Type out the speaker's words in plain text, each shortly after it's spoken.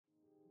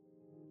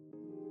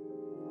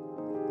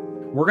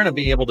we're going to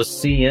be able to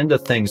see into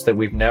things that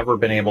we've never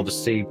been able to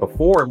see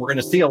before. And we're going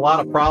to see a lot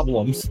of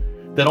problems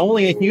that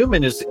only a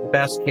human is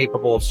best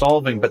capable of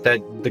solving. But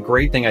that the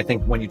great thing, I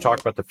think, when you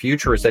talk about the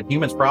future is that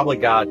humans probably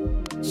got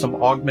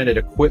some augmented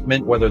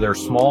equipment, whether they're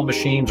small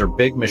machines or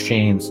big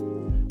machines,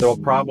 that will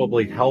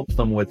probably help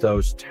them with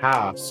those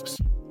tasks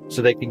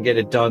so they can get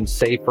it done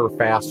safer,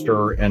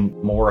 faster, and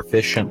more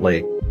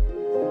efficiently.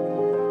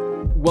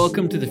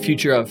 Welcome to The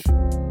Future Of,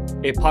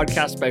 a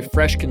podcast by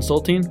Fresh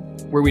Consulting,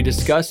 where we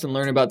discuss and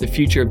learn about the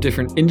future of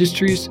different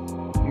industries,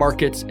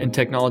 markets, and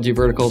technology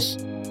verticals.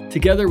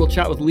 Together, we'll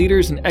chat with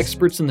leaders and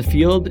experts in the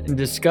field and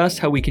discuss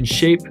how we can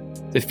shape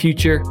the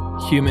future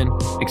human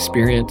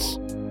experience.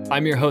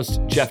 I'm your host,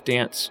 Jeff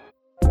Dance.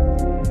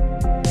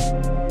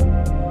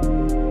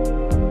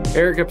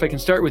 Eric, if I can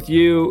start with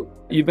you,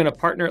 you've been a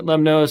partner at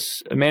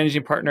Lemnos, a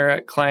managing partner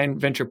at Klein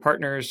Venture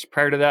Partners.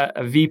 Prior to that,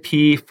 a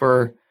VP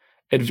for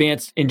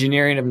advanced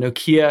engineering of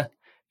Nokia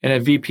and a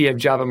VP of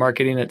Java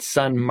marketing at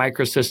Sun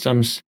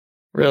Microsystems.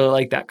 Really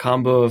like that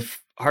combo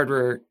of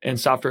hardware and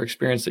software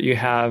experience that you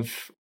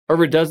have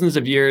over dozens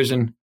of years.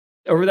 And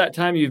over that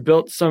time, you've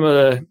built some of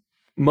the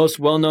most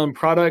well-known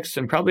products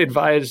and probably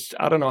advised,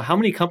 I don't know, how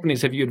many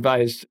companies have you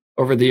advised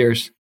over the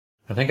years?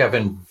 I think I've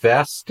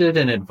invested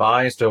and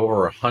advised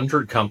over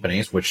 100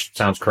 companies, which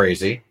sounds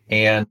crazy.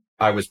 And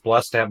I was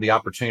blessed to have the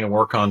opportunity to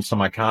work on some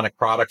iconic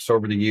products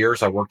over the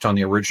years. I worked on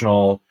the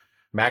original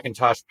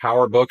Macintosh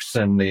PowerBooks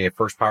and the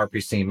first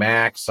PowerPC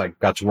Macs. I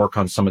got to work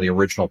on some of the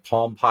original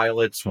Palm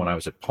Pilots when I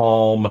was at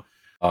Palm.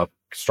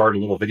 Started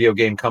a little video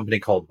game company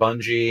called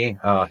Bungie.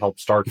 Helped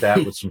start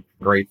that with some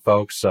great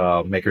folks,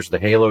 makers of the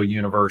Halo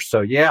universe.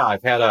 So yeah,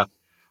 I've had a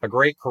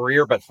great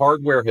career, but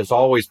hardware has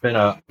always been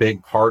a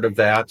big part of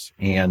that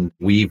and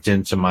weaved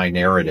into my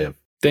narrative.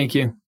 Thank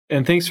you.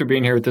 And thanks for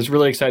being here with us.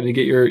 Really excited to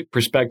get your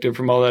perspective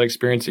from all that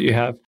experience that you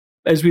have.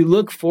 As we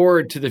look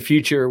forward to the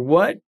future,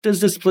 what does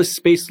this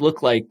space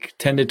look like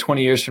 10 to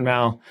 20 years from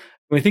now?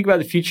 When we think about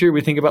the future, we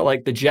think about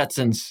like the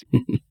Jetsons.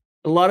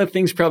 A lot of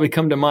things probably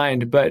come to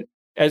mind, but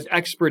as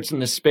experts in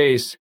this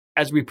space,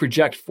 as we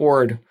project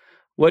forward,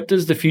 what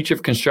does the future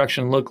of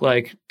construction look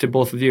like to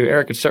both of you?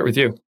 Eric, let's start with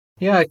you.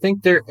 Yeah, I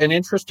think an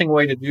interesting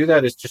way to do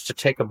that is just to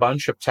take a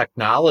bunch of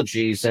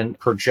technologies and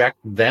project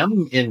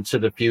them into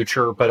the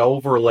future, but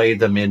overlay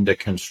them into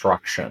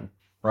construction,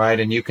 right?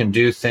 And you can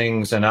do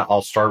things, and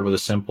I'll start with a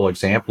simple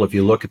example. If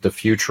you look at the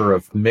future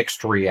of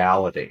mixed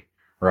reality,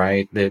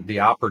 right? The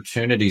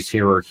opportunities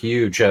here are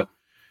huge.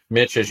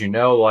 Mitch, as you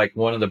know, like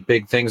one of the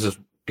big things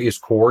is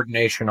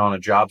coordination on a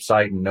job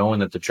site and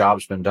knowing that the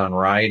job's been done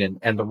right.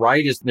 And the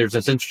right is, there's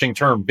this interesting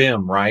term,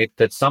 BIM, right?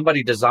 That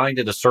somebody designed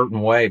it a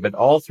certain way, but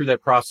all through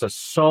that process,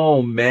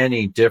 so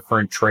many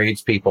different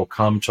tradespeople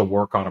come to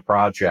work on a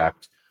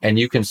project. And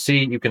you can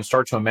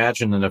start to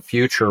imagine in the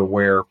future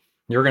where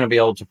you're going to be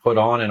able to put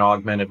on an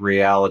augmented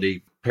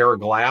reality pair of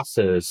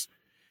glasses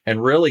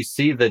and really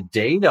see the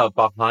data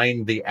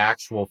behind the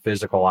actual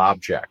physical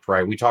object,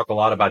 right? We talk a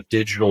lot about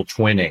digital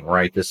twinning,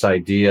 right? This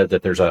idea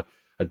that there's a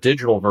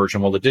digital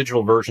version. Well, the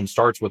digital version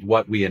starts with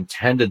what we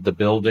intended the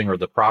building or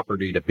the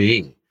property to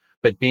be.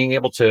 But being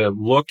able to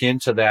look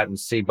into that and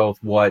see both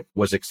what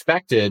was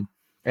expected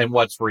and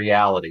what's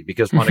reality.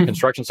 Because on a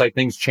construction site,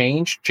 things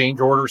change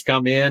orders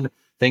come in,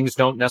 things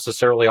don't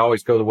necessarily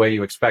always go the way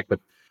you expect.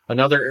 But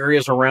another area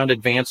is around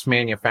advanced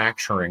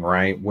manufacturing,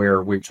 right?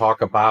 Where we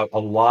talk about a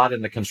lot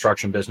in the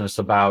construction business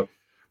about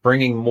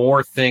bringing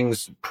more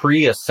things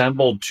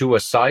pre-assembled to a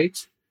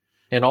site.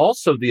 And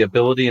also the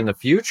ability in the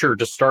future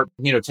to start,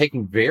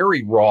 taking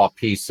very raw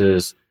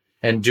pieces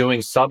and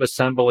doing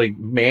sub-assembly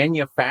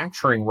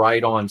manufacturing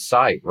right on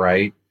site,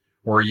 right?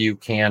 Where you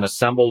can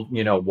assemble,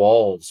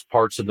 walls,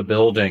 parts of the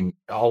building,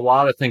 a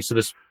lot of things. So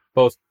this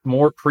both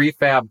more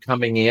prefab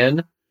coming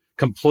in,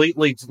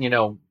 completely,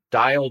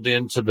 dialed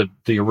into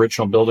the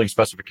original building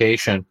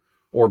specification,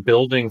 or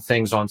building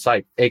things on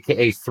site,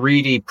 aka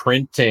 3D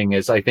printing,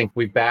 as I think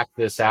we back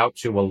this out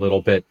to a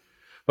little bit.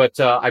 But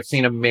I've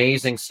seen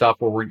amazing stuff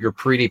where you're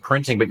 3D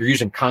printing, but you're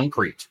using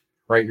concrete,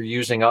 right? You're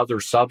using other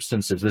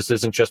substances. This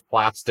isn't just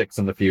plastics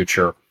in the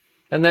future.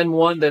 And then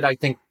one that I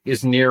think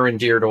is near and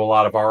dear to a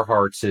lot of our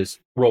hearts is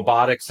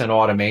robotics and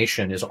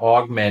automation, is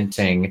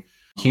augmenting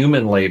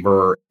human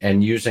labor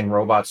and using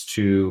robots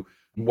to,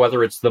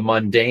 whether it's the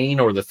mundane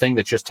or the thing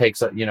that just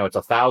takes, it's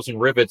 1,000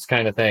 rivets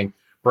kind of thing,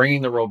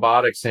 bringing the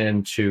robotics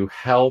in to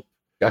help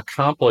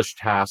accomplish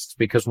tasks,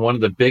 because one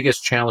of the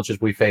biggest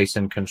challenges we face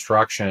in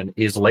construction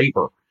is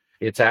labor.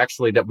 It's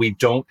actually that we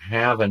don't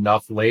have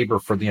enough labor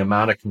for the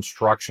amount of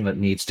construction that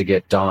needs to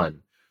get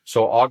done.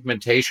 So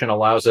augmentation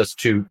allows us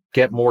to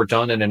get more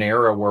done in an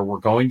era where we're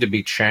going to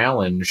be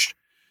challenged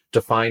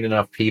to find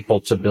enough people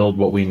to build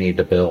what we need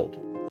to build.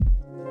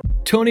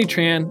 Tony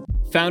Tran,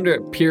 founder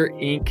at Pure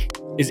Inc.,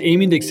 is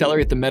aiming to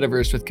accelerate the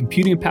metaverse with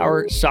computing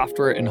power,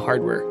 software, and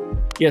hardware.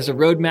 He has a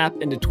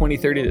roadmap into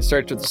 2030 that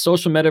starts with the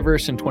social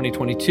metaverse in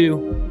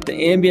 2022,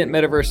 the ambient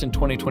metaverse in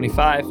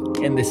 2025,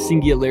 and the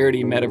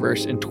singularity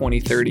metaverse in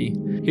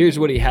 2030. Here's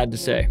what he had to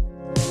say.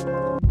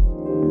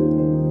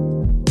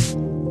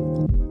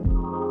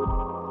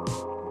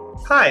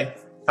 Hi,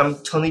 I'm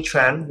Tony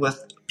Tran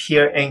with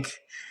Peer Inc.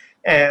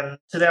 And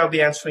today I'll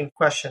be answering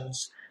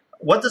questions.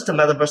 What does the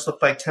metaverse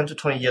look like 10 to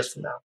 20 years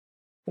from now?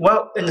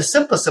 Well, in the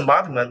simplest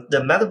embodiment, the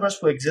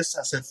metaverse will exist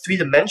as a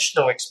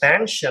three-dimensional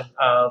expansion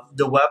of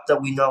the web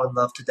that we know and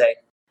love today.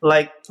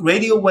 Like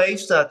radio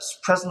waves that's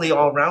presently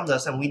all around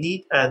us, and we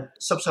need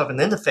some sort of an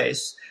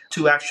interface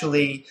to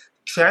actually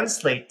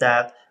translate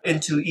that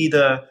into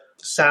either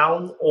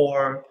sound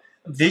or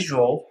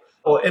visual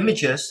or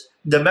images.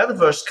 The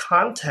metaverse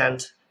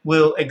content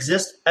will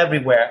exist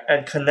everywhere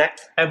and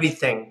connect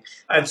everything.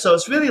 And so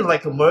it's really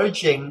like a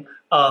merging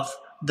of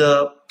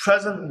the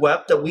present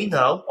web that we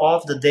know, all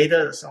of the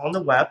data that's on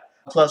the web,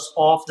 plus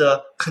all of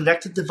the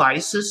connected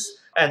devices,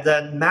 and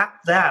then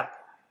map that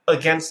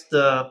against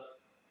the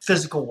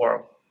physical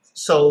world.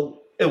 So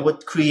it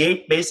would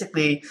create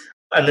basically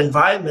an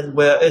environment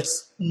where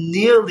it's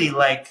nearly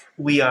like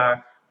we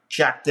are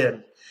jacked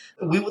in.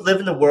 We would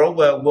live in a world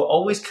where we're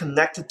always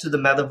connected to the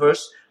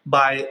metaverse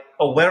by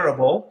a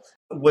wearable,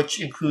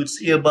 which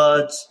includes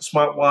earbuds,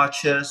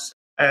 smartwatches,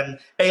 and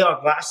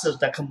AR glasses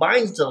that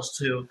combines those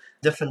two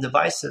different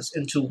devices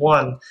into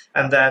one.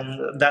 And then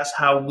that's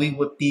how we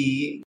would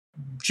be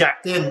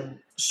jacked in,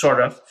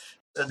 sort of,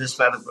 this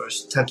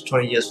metaverse 10 to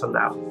 20 years from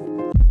now.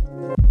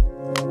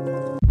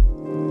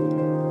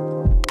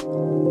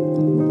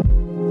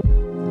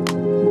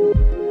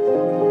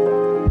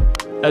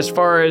 As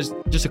far as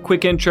just a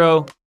quick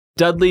intro,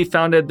 Dudley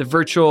founded the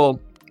virtual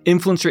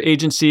influencer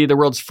agency, the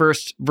world's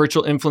first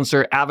virtual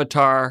influencer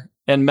avatar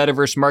and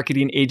metaverse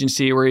marketing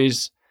agency, where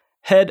he's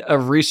head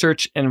of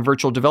research and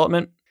virtual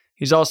development.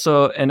 He's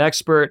also an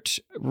expert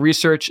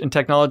research and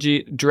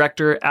technology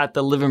director at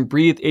the Live and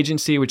Breathe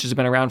agency, which has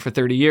been around for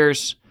 30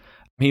 years.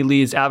 He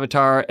leads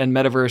avatar and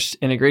metaverse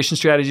integration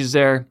strategies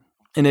there,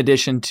 in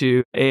addition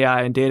to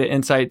AI and data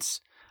insights.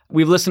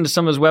 We've listened to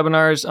some of his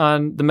webinars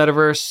on the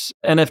metaverse,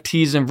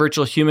 NFTs, and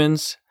virtual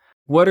humans.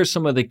 What are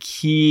some of the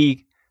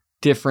key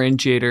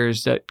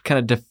differentiators that kind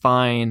of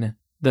define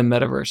the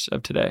metaverse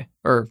of today,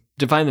 or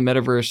define the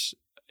metaverse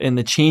and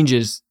the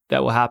changes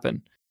that will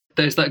happen?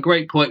 There's that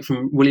great quote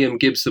from William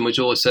Gibson, which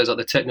always says that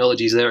the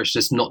technology's there, it's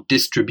just not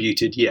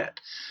distributed yet.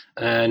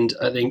 And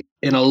I think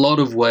in a lot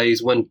of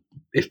ways,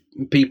 if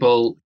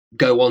people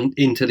go on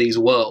into these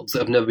worlds that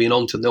have never been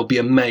onto them, they'll be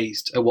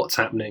amazed at what's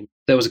happening.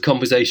 There was a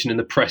conversation in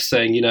the press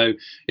saying,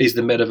 is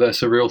the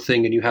metaverse a real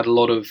thing? And you had a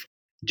lot of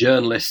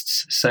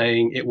journalists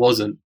saying it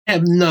wasn't. They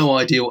have no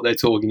idea what they're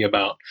talking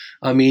about.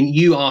 I mean,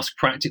 you ask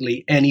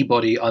practically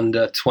anybody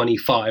under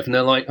 25 and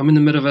they're like, I'm in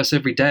the metaverse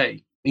every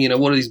day.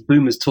 What are these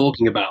boomers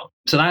talking about?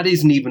 So that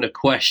isn't even a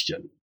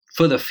question.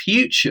 For the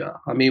future,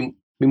 I mean,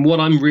 what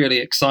I'm really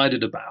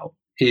excited about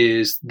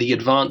is the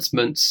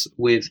advancements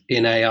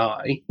within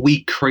AI.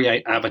 We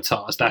create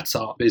avatars. That's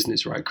our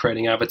business, right?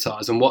 Creating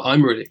avatars. And what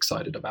I'm really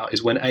excited about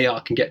is when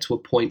AI can get to a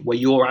point where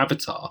your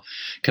avatar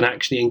can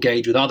actually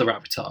engage with other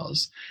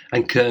avatars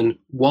and can,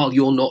 while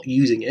you're not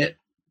using it,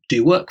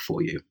 do work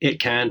for you.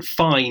 It can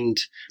find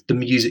the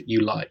music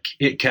you like.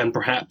 It can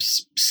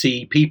perhaps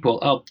see people,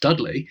 oh,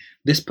 Dudley,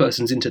 this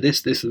person's into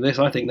this, this, and this.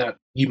 I think that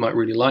you might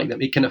really like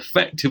them. It can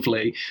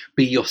effectively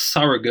be your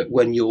surrogate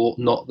when you're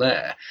not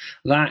there.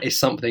 That is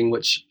something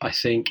which I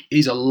think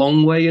is a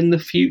long way in the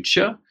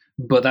future,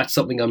 but that's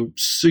something I'm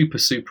super,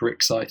 super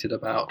excited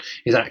about,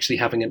 is actually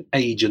having an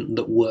agent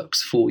that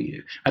works for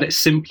you. At its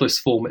simplest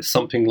form, it's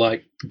something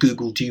like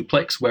Google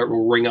Duplex, where it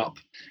will ring up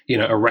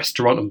a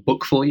restaurant and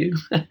book for you.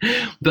 But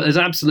there's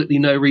absolutely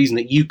no reason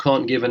that you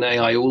can't give an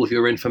AI all of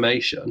your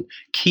information.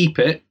 Keep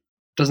it.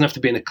 Doesn't have to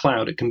be in a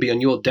cloud. It can be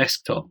on your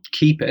desktop.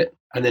 Keep it,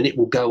 and then it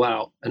will go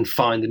out and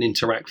find and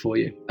interact for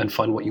you and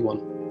find what you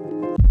want.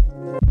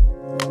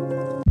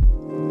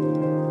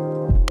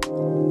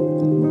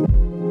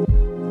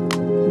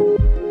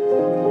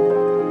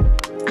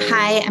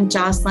 Hi, I'm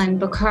Jocelyn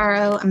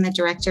Boccaro. I'm the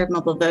Director of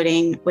Mobile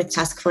Voting with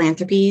Tusk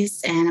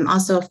Philanthropies, and I'm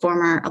also a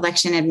former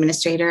election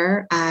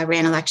administrator. I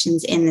ran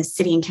elections in the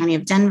city and county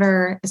of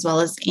Denver, as well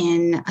as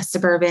in a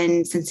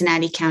suburban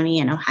Cincinnati County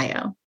in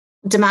Ohio.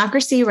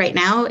 Democracy right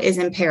now is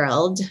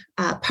imperiled.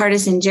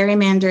 Partisan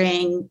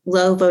gerrymandering,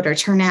 low voter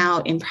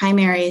turnout in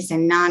primaries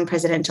and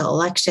non-presidential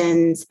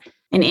elections,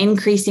 and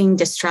increasing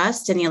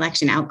distrust in the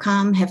election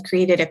outcome have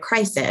created a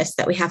crisis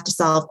that we have to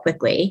solve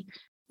quickly.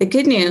 The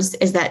good news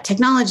is that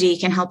technology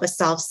can help us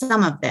solve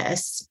some of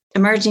this.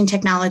 Emerging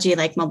technology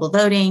like mobile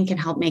voting can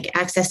help make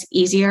access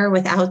easier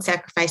without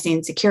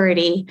sacrificing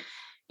security,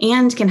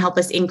 and can help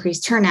us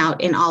increase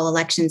turnout in all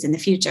elections in the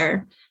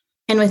future.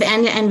 And with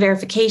end-to-end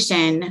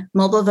verification,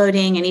 mobile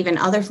voting and even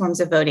other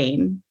forms of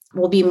voting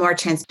will be more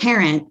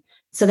transparent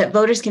so that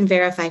voters can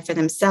verify for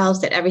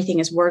themselves that everything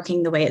is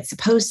working the way it's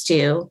supposed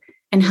to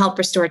and help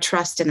restore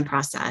trust in the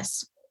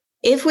process.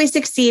 If we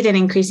succeed in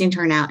increasing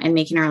turnout and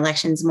making our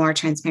elections more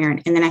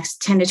transparent in the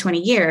next 10 to 20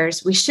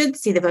 years, we should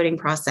see the voting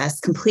process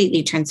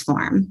completely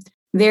transform.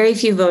 Very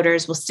few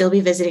voters will still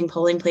be visiting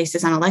polling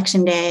places on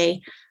election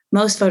day.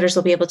 Most voters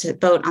will be able to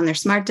vote on their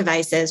smart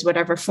devices,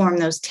 whatever form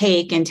those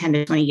take in 10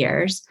 to 20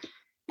 years.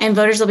 And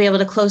voters will be able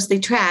to closely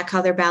track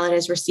how their ballot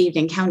is received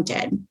and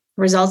counted.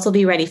 Results will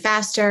be ready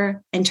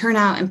faster, and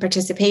turnout and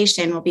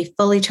participation will be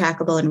fully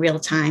trackable in real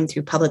time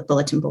through public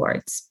bulletin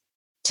boards.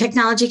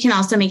 Technology can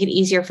also make it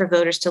easier for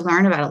voters to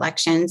learn about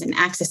elections and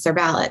access their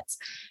ballots.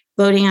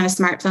 Voting on a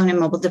smartphone and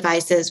mobile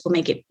devices will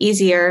make it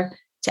easier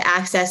to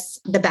access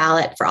the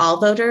ballot for all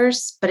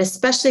voters, but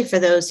especially for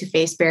those who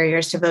face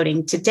barriers to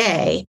voting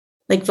today,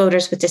 like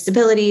voters with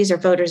disabilities or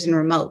voters in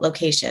remote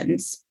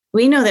locations.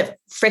 We know that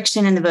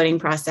friction in the voting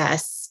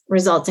process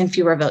results in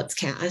fewer votes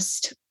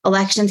cast.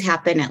 Elections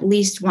happen at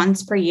least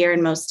once per year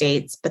in most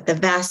states, but the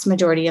vast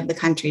majority of the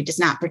country does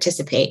not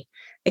participate,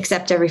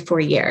 except every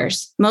 4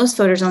 years. Most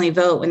voters only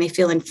vote when they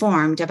feel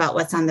informed about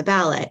what's on the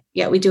ballot,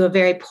 yet we do a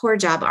very poor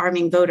job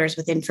arming voters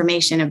with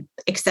information,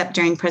 except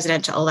during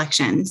presidential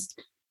elections.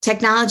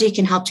 Technology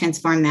can help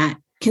transform that.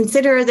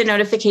 Consider the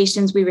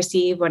notifications we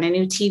receive when a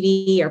new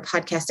TV or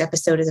podcast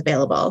episode is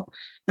available.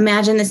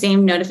 Imagine the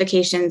same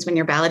notifications when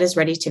your ballot is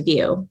ready to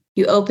view.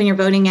 You open your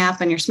voting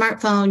app on your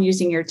smartphone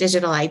using your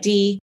digital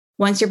ID.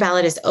 Once your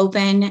ballot is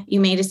open, you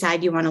may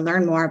decide you want to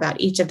learn more about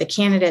each of the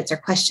candidates or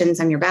questions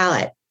on your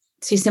ballot.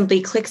 So you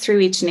simply click through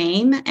each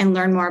name and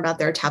learn more about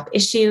their top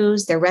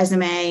issues, their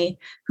resume,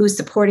 who's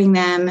supporting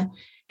them,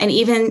 and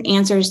even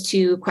answers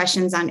to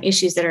questions on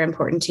issues that are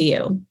important to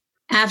you.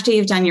 After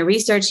you've done your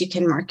research, you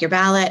can mark your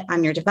ballot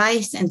on your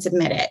device and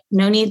submit it.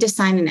 No need to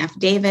sign an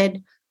affidavit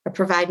or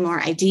provide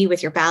more ID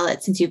with your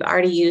ballot since you've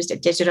already used a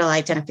digital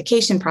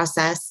identification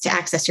process to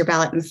access your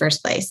ballot in the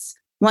first place.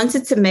 Once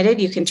it's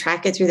submitted, you can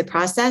track it through the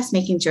process,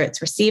 making sure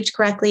it's received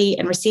correctly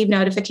and receive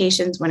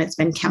notifications when it's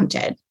been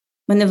counted.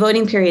 When the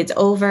voting period's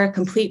over,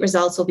 complete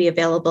results will be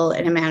available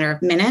in a matter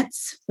of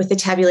minutes, with the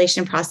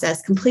tabulation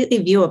process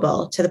completely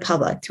viewable to the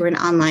public through an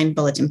online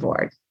bulletin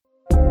board.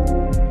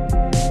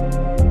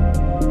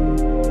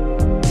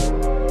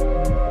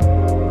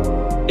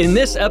 In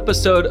this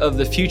episode of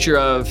The Future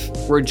Of,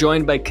 we're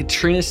joined by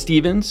Katrina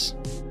Stevens.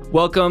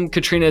 Welcome,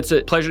 Katrina. It's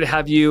a pleasure to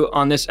have you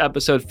on this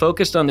episode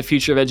focused on the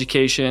future of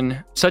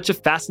education. Such a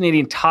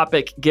fascinating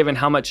topic given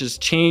how much has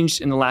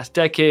changed in the last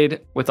decade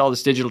with all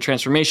this digital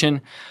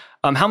transformation,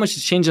 how much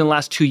has changed in the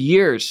last 2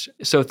 years.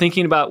 So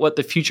thinking about what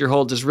the future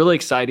holds is really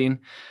exciting.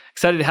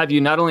 Excited to have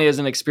you not only as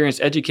an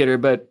experienced educator,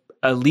 but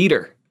a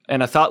leader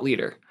and a thought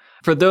leader.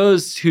 For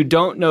those who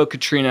don't know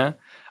Katrina,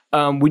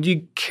 would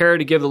you care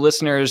to give the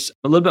listeners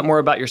a little bit more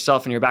about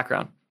yourself and your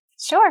background?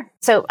 Sure.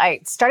 So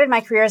I started my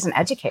career as an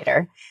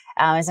educator.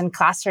 I was in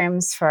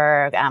classrooms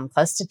for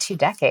close to 2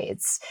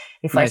 decades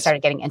before I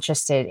started getting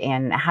interested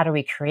in how do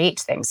we create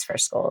things for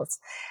schools.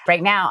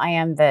 Right now, I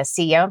am the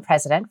CEO and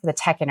president for the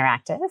Tech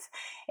Interactive.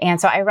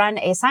 And so I run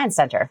a science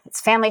center. It's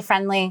family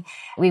friendly.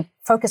 We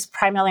focus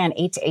primarily on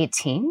 8 to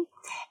 18.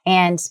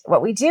 And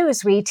what we do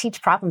is we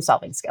teach problem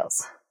solving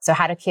skills. So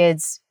how do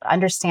kids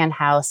understand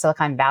how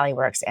Silicon Valley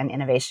works and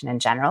innovation in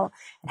general?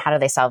 And how do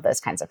they solve those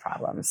kinds of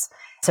problems?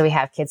 So we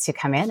have kids who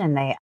come in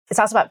and it's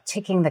also about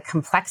taking the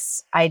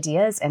complex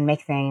ideas and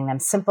making them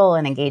simple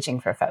and engaging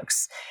for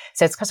folks.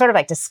 So it's sort of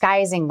like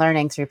disguising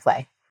learning through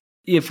play.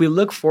 If we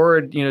look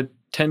forward,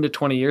 10 to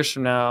 20 years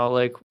from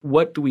now,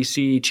 what do we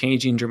see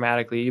changing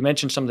dramatically? You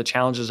mentioned some of the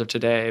challenges of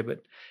today,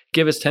 but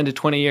give us 10 to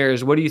 20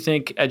 years. What do you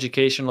think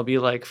education will be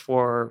like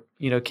for,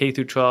 K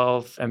through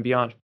 12 and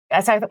beyond?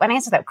 So I want to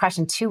answer that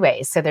question 2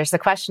 ways. So there's the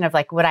question of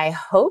what I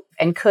hope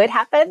and could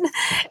happen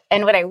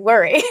and what I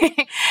worry.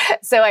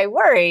 So I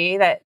worry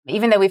that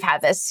even though we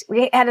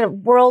had a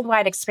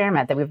worldwide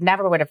experiment that we've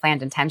never would have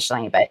planned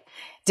intentionally, but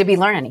did we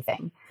learn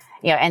anything?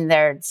 And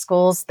there are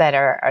schools that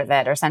are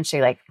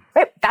essentially right,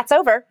 that's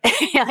over.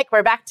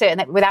 We're back to,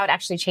 and without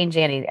actually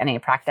changing any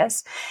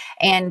practice.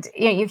 And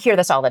you hear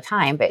this all the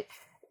time, but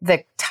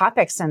the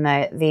topics and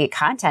the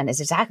content is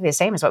exactly the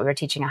same as what we were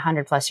teaching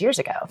 100 plus years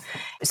ago.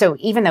 So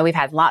even though we've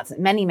had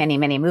many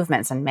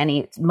movements and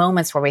many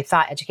moments where we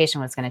thought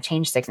education was going to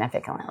change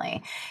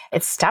significantly,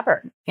 it's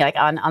stubborn.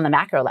 On the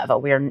macro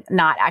level, we're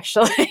not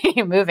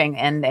actually moving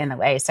in the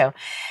way. So,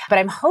 but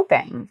I'm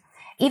hoping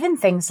even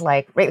things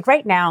like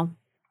right now,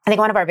 I think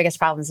one of our biggest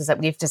problems is that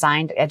we've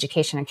designed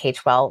education in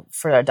K-12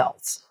 for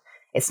adults.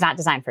 It's not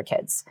designed for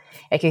kids.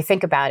 If you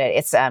think about it,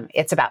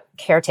 it's about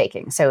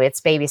caretaking. So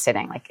it's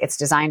babysitting. It's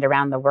designed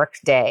around the work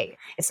day.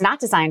 It's not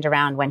designed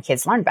around when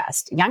kids learn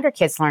best. Younger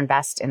kids learn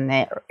best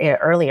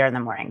earlier in the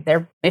morning.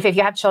 If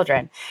you have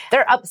children,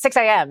 they're up 6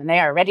 a.m. and they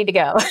are ready to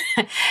go.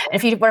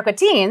 If you work with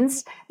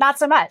teens, not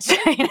so much.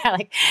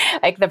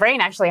 The brain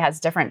actually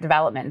has different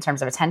development in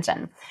terms of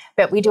attention.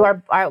 But we do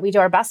our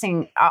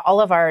busing.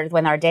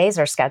 When our days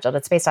are scheduled,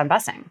 it's based on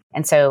busing,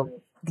 and so.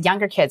 The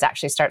younger kids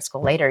actually start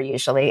school later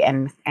usually,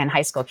 and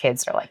high school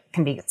kids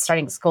can be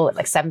starting school at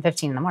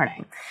 7:15 in the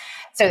morning.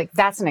 So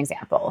that's an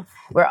example.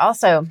 We're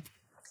also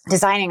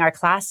designing our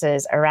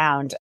classes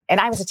around, and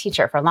I was a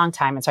teacher for a long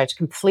time, and so I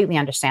completely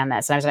understand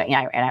this. And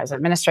I was an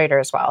administrator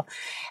as well.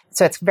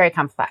 So it's very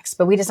complex.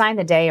 But we designed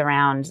the day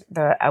around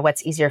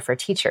what's easier for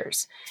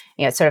teachers.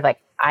 It's sort of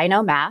I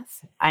know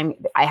math. I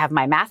have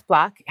my math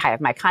block. I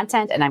have my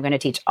content, and I'm going to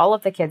teach all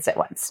of the kids at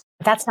once.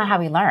 But that's not how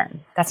we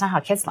learn. That's not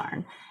how kids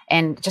learn.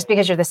 And just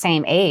because you're the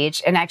same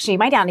age, and actually you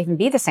might not even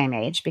be the same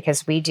age,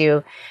 because we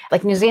do,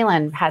 like New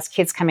Zealand has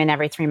kids come in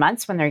every 3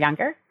 months when they're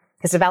younger,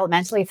 because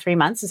developmentally 3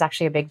 months is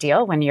actually a big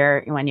deal when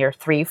you're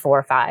 3,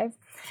 4, 5.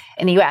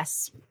 In the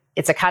US,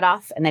 it's a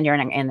cutoff, and then you're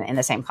in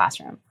the same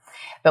classroom.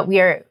 But we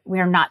are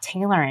not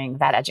tailoring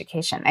that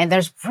education, and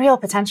there's real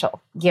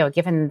potential,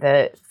 given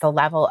the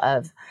level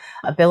of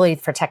ability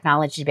for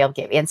technology to be able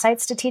to give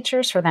insights to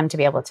teachers for them to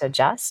be able to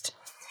adjust.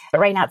 But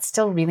right now, it's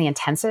still really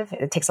intensive.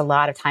 It takes a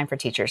lot of time for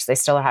teachers. They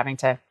still are having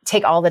to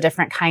take all the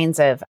different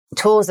kinds of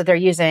tools that they're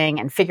using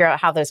and figure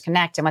out how those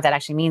connect and what that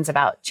actually means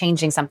about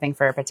changing something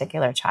for a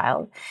particular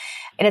child.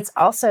 And it's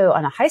also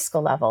on a high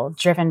school level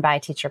driven by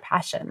teacher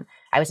passion.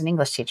 I was an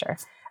English teacher.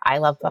 I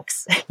love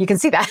books. You can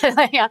see that.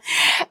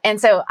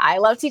 And so I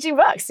love teaching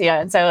books,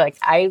 and so like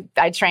I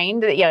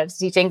trained, to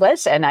teach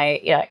English, and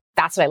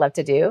that's what I love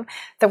to do.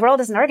 The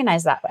world isn't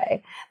organized that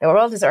way. The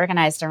world is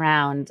organized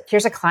around,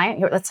 here's a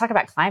client. Let's talk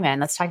about climate. And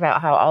let's talk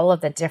about how all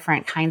of the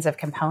different kinds of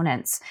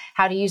components,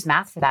 how to use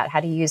math for that, how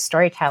to use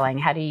storytelling,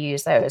 how to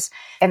use those.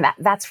 And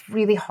that's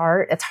really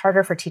hard. It's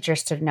harder for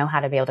teachers to know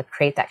how to be able to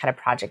create that kind of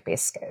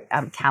project-based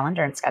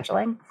calendar and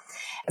scheduling.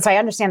 And so I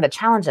understand the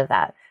challenge of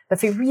that.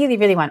 But if we really,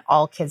 really want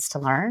all kids to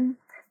learn,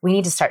 we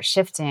need to start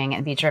shifting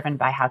and be driven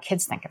by how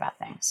kids think about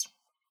things.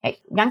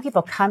 Young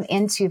people come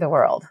into the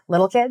world.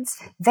 Little kids,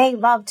 they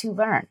love to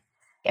learn.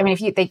 I mean,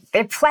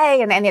 they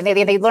play and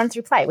they learn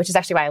through play, which is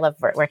actually why I love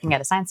working at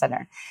a science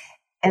center.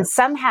 And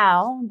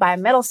somehow by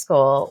middle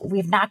school,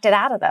 we've knocked it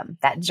out of them,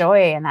 that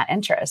joy and that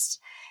interest.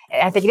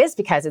 I think it is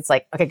because it's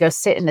like, okay, go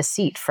sit in a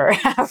seat for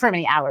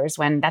many hours,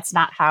 when that's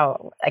not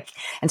how,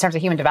 in terms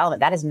of human development,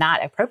 that is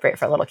not appropriate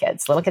for little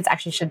kids. Little kids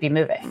actually should be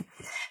moving.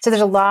 So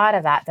there's a lot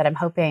of that I'm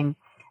hoping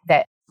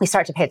that we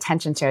start to pay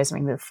attention to as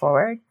we move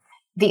forward.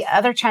 The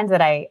other trend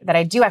that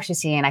I do actually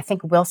see, and I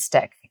think will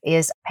stick,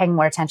 is paying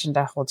more attention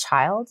to whole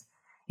child.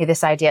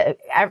 This idea,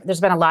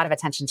 there's been a lot of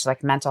attention to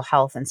mental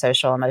health and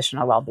social,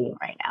 emotional well-being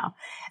right now.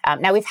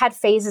 Now we've had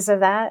phases of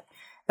that,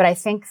 but I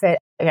think that,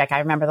 I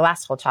remember the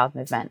last whole child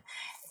movement.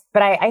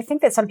 But I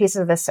think that some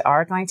pieces of this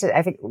are going to,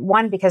 I think,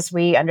 one, because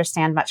we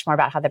understand much more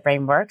about how the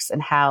brain works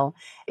and how,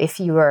 if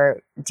you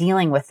are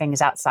dealing with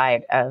things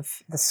outside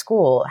of the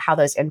school, how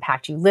those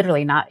impact you.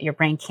 Literally, your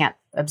brain can't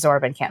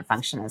absorb and can't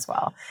function as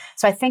well.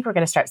 So I think we're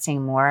going to start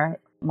seeing more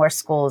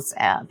schools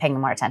paying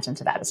more attention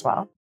to that as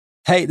well.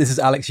 Hey, this is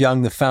Alex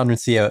Young, the founder and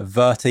CEO at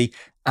Verti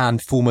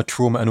and former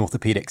trauma and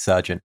orthopedic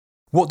surgeon.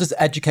 What does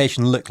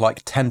education look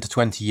like 10 to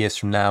 20 years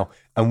from now,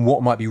 and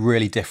what might be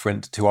really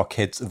different to our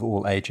kids of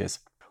all ages?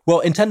 Well,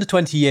 in 10 to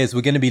 20 years,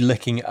 we're going to be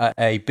looking at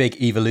a big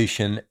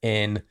evolution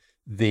in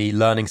the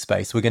learning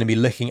space. We're going to be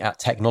looking at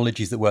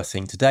technologies that we're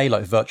seeing today,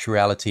 like virtual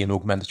reality and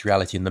augmented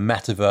reality and the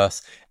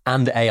metaverse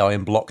and AI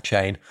and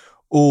blockchain,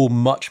 all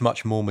much,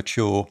 much more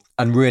mature,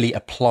 and really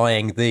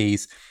applying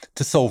these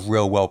to solve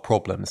real world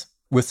problems.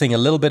 We're seeing a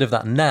little bit of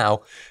that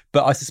now,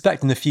 but I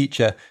suspect in the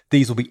future,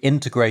 these will be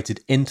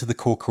integrated into the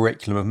core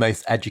curriculum of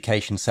most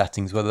education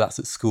settings, whether that's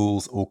at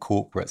schools or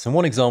corporates. And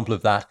one example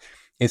of that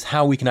is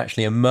how we can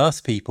actually immerse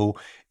people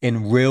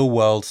in real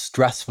world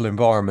stressful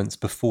environments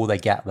before they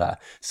get there.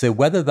 So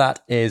whether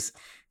that is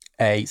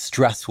a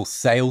stressful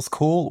sales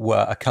call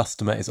where a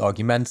customer is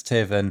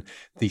argumentative and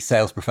the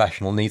sales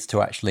professional needs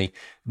to actually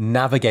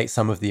navigate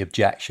some of the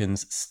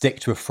objections, stick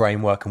to a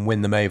framework and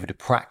win them over to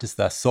practice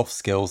their soft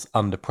skills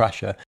under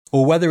pressure,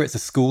 or whether it's a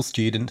school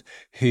student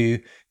who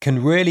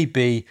can really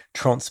be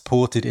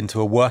transported into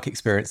a work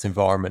experience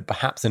environment,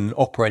 perhaps in an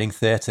operating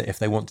theatre if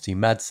they want to do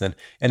medicine,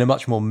 in a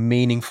much more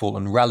meaningful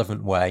and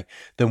relevant way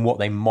than what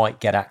they might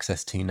get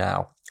access to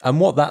now. And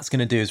what that's going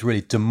to do is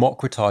really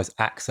democratize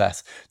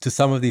access to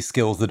some of these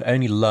skills that are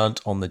only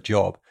learnt on the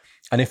job.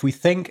 And if we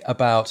think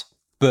about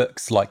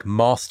books like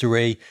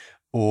Mastery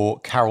or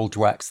Carol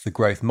Dweck's The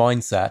Growth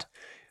Mindset,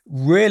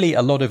 really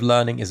a lot of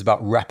learning is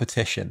about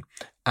repetition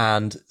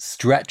and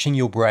stretching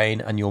your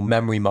brain and your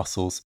memory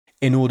muscles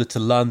in order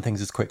to learn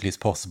things as quickly as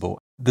possible.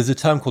 There's a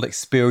term called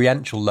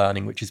experiential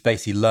learning, which is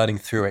basically learning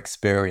through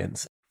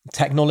experience.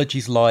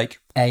 Technologies like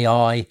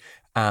AI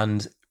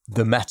and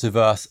the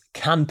metaverse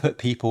can put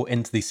people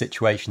into these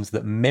situations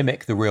that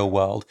mimic the real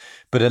world,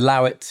 but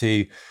allow it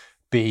to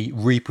be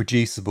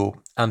reproducible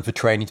and for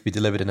training to be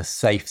delivered in a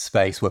safe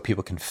space where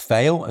people can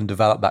fail and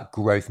develop that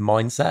growth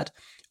mindset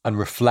and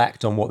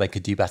reflect on what they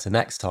could do better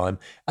next time,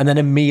 and then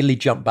immediately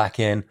jump back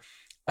in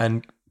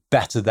and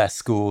better their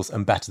scores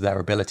and better their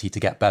ability to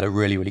get better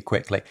really, really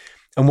quickly.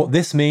 And what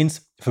this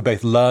means for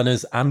both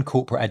learners and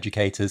corporate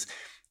educators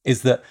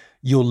is that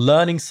your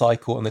learning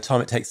cycle and the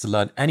time it takes to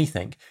learn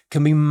anything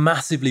can be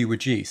massively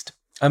reduced.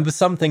 And for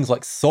some things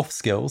like soft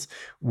skills,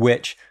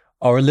 which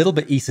are a little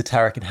bit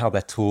esoteric in how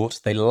they're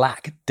taught, they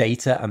lack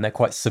data and they're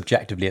quite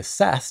subjectively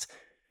assessed,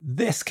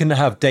 this can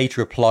have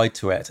data applied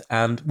to it.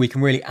 And we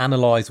can really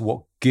analyze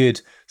what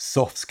good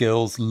soft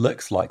skills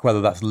looks like,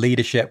 whether that's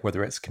leadership,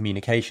 whether it's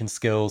communication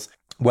skills,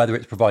 whether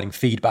it's providing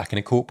feedback in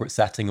a corporate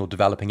setting or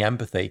developing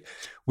empathy,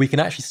 we can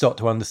actually start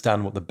to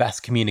understand what the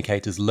best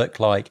communicators look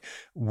like,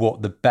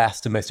 what the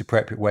best and most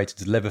appropriate way to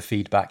deliver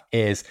feedback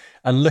is,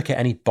 and look at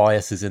any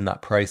biases in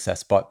that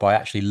process by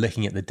actually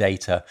looking at the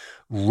data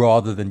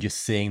rather than just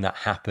seeing that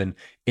happen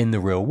in the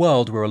real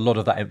world where a lot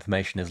of that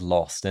information is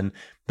lost. And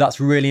that's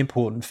really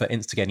important for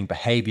instigating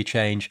behavior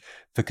change,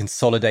 for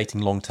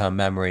consolidating long-term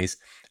memories,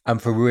 and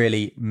for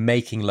really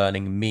making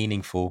learning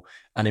meaningful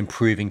and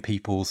improving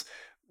people's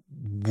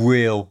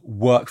real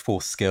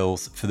workforce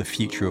skills for the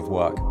future of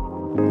work.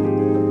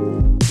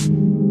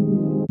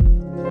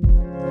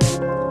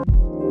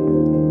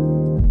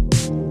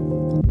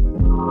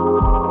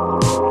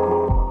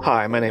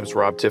 Hi, my name is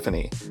Rob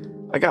Tiffany.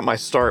 I got my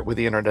start with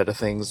the Internet of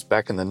Things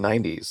back in the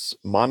 90s,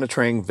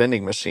 monitoring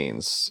vending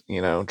machines,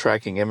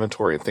 tracking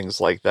inventory and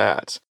things like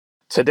that.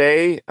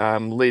 Today,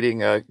 I'm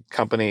leading a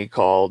company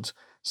called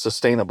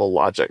Sustainable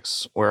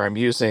Logics, where I'm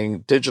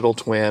using digital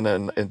twin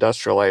and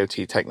industrial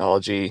IoT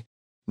technology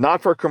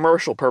not for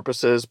commercial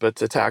purposes, but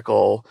to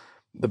tackle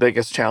the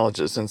biggest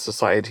challenges in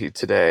society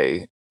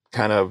today,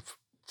 kind of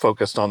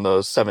focused on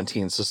those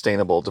 17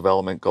 sustainable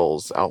development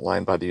goals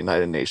outlined by the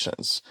United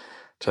Nations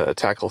to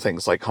tackle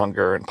things like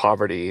hunger and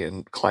poverty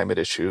and climate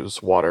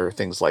issues, water,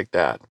 things like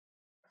that.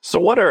 So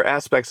what are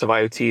aspects of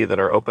IoT that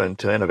are open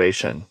to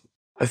innovation?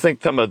 I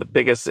think some of the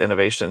biggest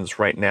innovations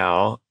right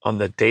now on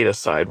the data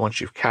side, once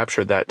you've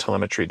captured that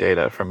telemetry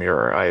data from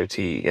your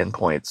IoT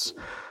endpoints,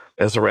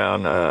 is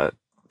around a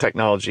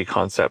technology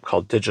concept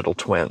called digital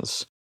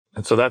twins.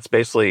 And so that's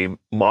basically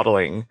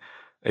modeling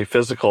a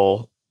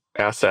physical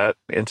asset,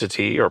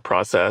 entity, or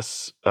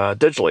process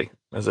digitally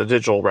as a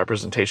digital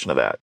representation of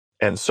that.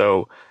 And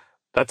so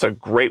that's a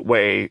great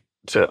way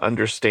to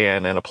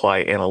understand and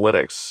apply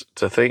analytics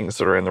to things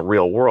that are in the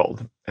real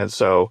world. And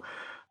so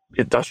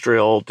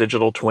industrial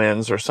digital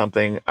twins are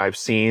something I've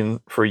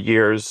seen for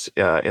years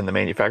in the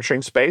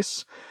manufacturing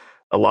space.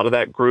 A lot of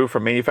that grew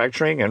from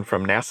manufacturing and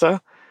from NASA.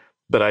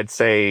 But I'd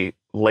say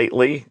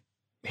lately,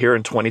 here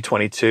in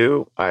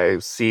 2022, I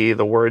see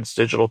the words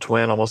digital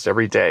twin almost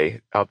every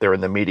day out there in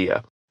the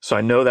media. So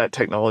I know that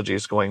technology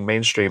is going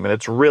mainstream and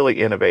it's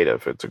really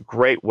innovative. It's a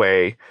great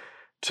way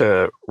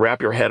to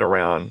wrap your head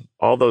around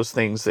all those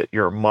things that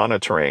you're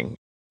monitoring.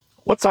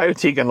 What's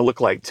IoT going to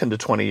look like 10 to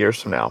 20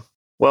 years from now?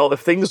 Well,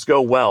 if things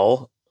go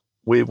well,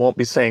 we won't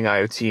be saying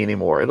IoT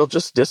anymore. It'll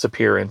just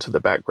disappear into the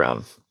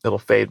background. It'll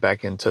fade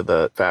back into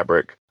the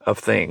fabric of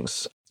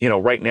things.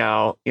 Right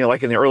now,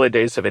 like in the early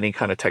days of any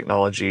kind of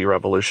technology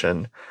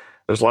revolution,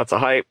 there's lots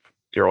of hype.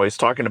 You're always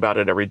talking about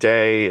it every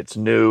day. It's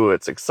new.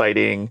 It's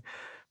exciting.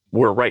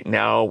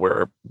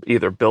 We're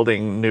either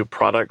building new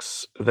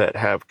products that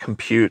have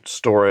compute,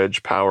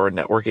 storage, power,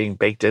 networking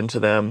baked into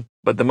them.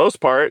 But the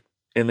most part,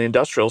 in the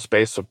industrial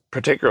space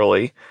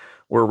particularly,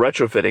 we're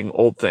retrofitting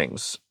old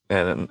things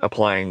and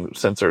applying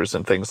sensors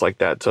and things like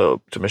that to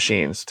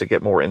machines to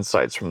get more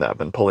insights from them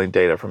and pulling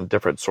data from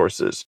different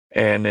sources.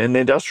 And in the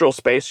industrial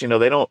space, they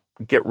don't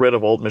get rid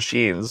of old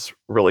machines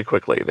really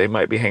quickly. They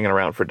might be hanging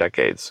around for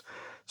decades.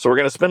 So we're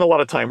going to spend a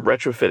lot of time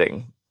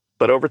retrofitting.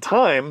 But over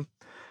time,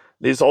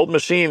 these old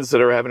machines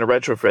that are having to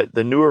retrofit,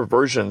 the newer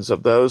versions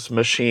of those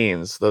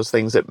machines, those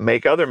things that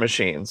make other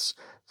machines,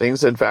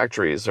 things in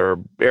factories or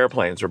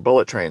airplanes or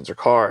bullet trains or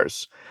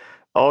cars,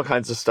 all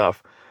kinds of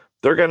stuff,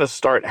 they're going to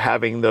start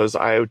having those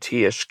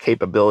IoT-ish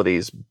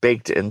capabilities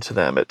baked into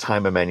them at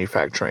time of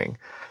manufacturing.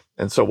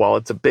 And so while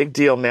it's a big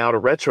deal now to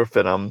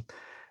retrofit them,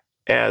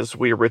 as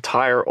we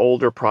retire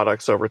older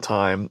products over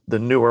time, the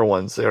newer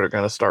ones that are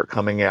going to start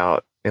coming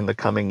out in the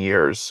coming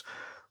years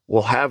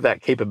will have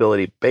that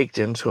capability baked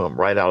into them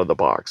right out of the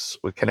box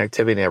with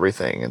connectivity and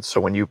everything. And so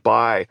when you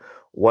buy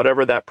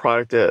whatever that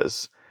product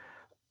is,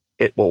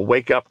 it will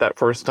wake up that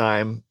first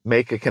time,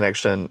 make a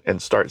connection, and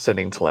start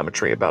sending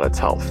telemetry about its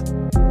health.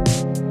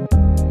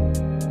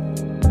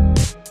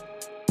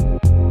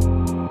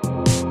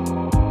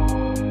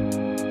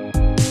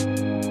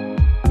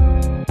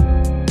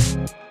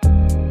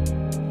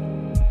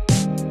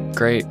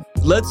 Great.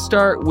 Let's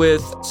start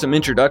with some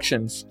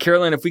introductions.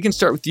 Caroline, if we can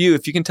start with you,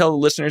 if you can tell the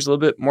listeners a little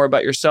bit more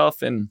about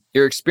yourself and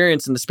your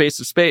experience in the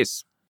space of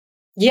space.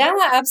 Yeah,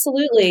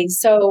 absolutely.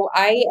 So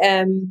I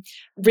am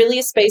really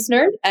a space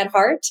nerd at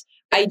heart.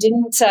 I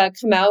didn't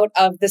come out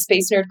of the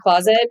space nerd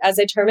closet, as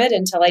I term it,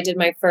 until I did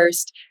my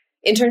first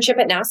internship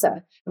at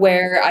NASA,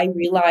 where I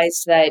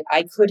realized that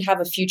I could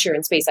have a future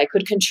in space. I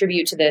could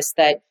contribute to this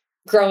that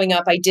growing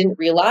up I didn't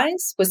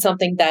realize was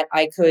something that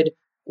I could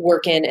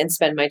work in and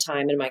spend my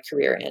time and my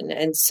career in.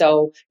 And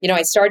so,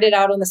 I started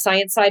out on the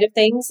science side of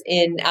things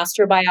in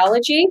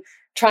astrobiology,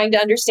 trying to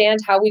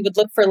understand how we would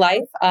look for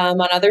life on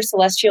other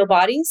celestial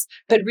bodies,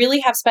 but really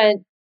have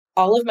spent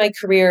all of my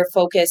career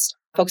focused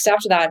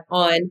after that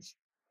on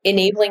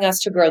enabling us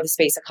to grow the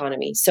space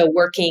economy. So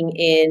working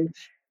in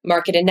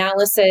market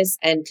analysis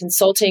and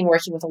consulting,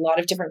 working with a lot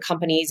of different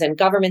companies and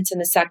governments in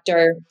the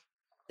sector,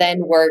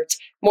 then worked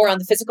more on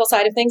the physical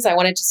side of things. I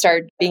wanted to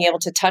start being able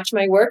to touch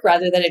my work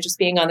rather than it just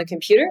being on the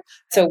computer.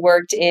 So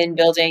worked in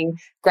building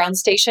ground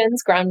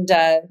stations,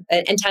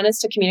 antennas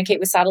to communicate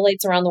with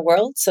satellites around the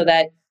world so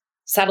that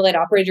satellite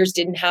operators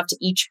didn't have to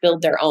each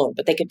build their own,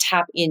 but they could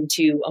tap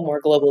into a more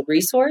global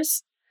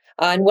resource.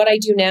 And what I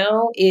do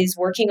now is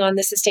working on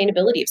the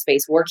sustainability of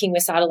space, working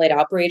with satellite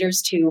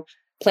operators to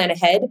plan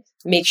ahead,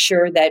 make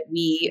sure that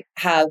we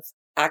have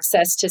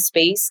access to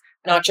space,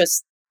 not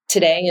just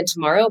today and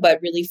tomorrow,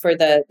 but really for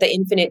the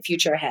infinite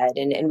future ahead.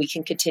 And we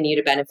can continue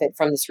to benefit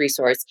from this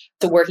resource.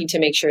 So working to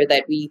make sure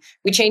that we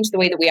change the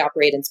way that we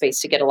operate in space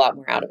to get a lot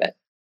more out of it.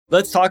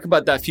 Let's talk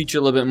about that future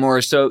a little bit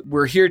more. So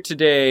we're here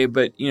today,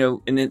 but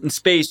in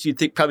space, you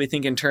probably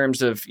think in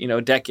terms of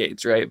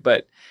decades, right?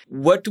 But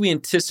what do we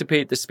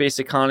anticipate the space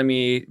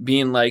economy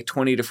being like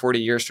 20 to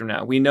 40 years from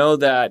now? We know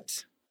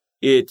that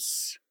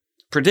it's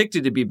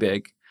predicted to be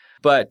big,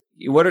 but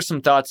what are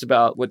some thoughts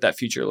about what that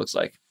future looks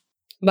like?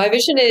 My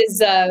vision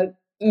is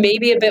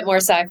maybe a bit more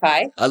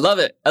sci-fi. I love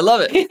it.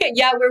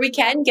 Yeah, where we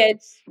can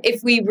get,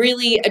 if we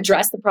really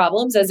address the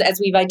problems as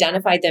we've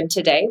identified them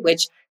today,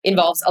 which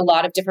involves a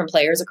lot of different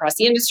players across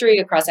the industry,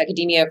 across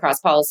academia, across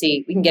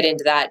policy. We can get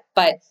into that.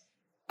 But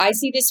I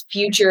see this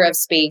future of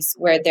space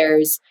where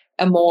there's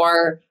a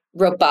more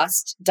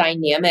robust,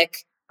 dynamic,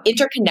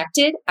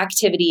 interconnected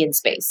activity in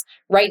space.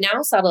 Right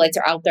now, satellites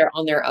are out there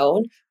on their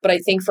own, but I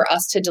think for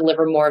us to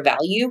deliver more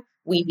value,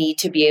 we need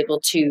to be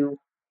able to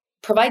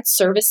provide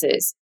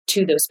services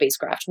to those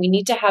spacecraft. We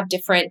need to have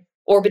different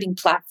orbiting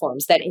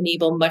platforms that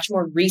enable much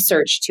more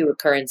research to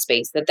occur in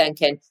space that then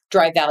can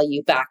drive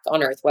value back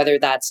on Earth, whether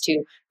that's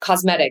to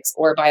cosmetics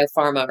or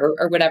biopharma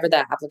or whatever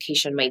that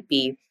application might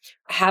be.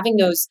 Having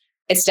those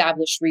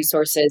established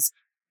resources,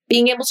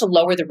 being able to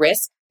lower the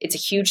risk, it's a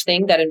huge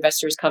thing that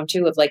investors come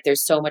to of like,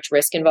 there's so much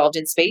risk involved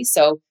in space.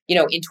 So,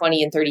 in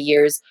 20 and 30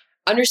 years,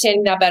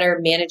 understanding that better,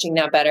 managing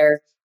that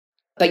better.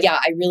 But yeah,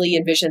 I really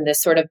envision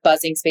this sort of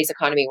buzzing space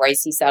economy where I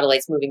see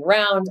satellites moving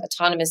around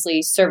autonomously,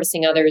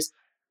 servicing others,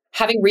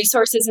 having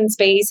resources in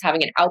space,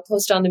 having an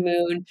outpost on the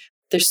moon.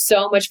 There's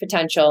so much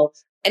potential.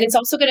 And it's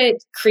also going to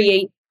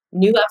create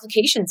new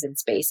applications in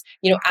space.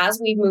 As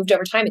we've moved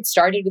over time, it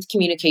started with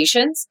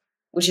communications,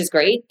 which is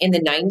great. In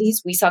the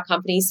 90s, we saw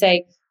companies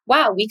say,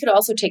 wow, we could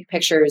also take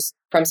pictures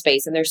from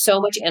space. And there's so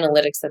much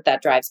analytics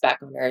that drives back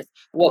on Earth.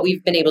 What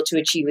we've been able to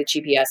achieve with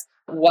GPS,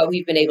 what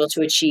we've been able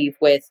to achieve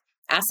with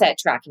asset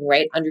tracking,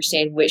 right?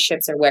 Understand which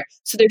ships are where.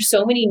 So there's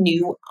so many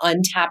new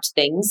untapped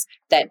things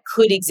that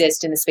could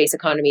exist in the space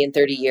economy in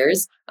 30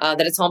 years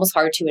that it's almost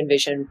hard to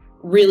envision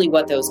really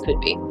what those could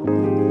be.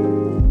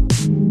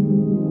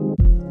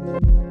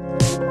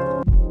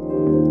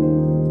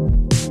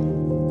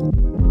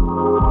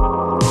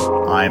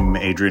 I'm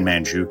Adrian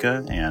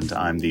Manjuka, and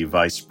I'm the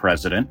Vice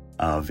President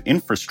of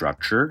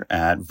Infrastructure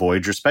at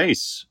Voyager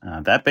Space.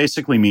 That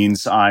basically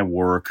means I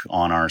work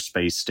on our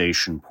space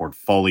station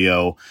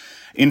portfolio.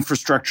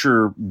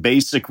 Infrastructure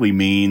basically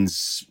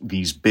means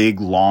these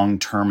big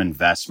long-term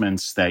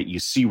investments that you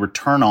see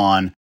return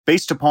on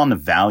based upon the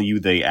value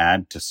they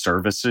add to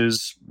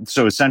services.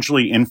 So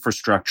essentially,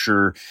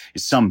 infrastructure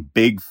is some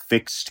big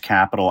fixed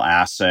capital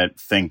asset,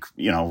 think,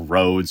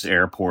 roads,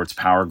 airports,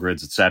 power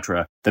grids,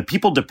 etc., that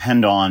people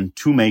depend on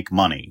to make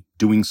money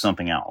doing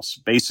something else.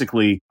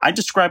 Basically, I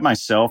describe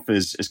myself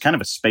as kind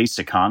of a space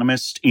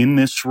economist in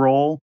this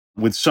role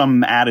with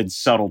some added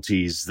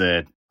subtleties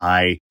that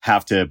I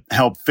have to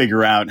help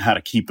figure out how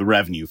to keep the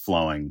revenue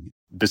flowing.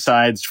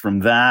 Besides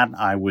from that,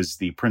 I was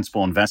the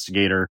principal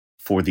investigator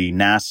for the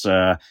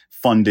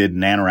NASA-funded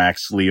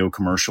NanoRacks LEO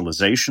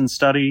commercialization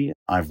study.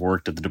 I've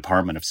worked at the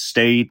Department of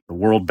State, the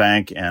World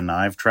Bank, and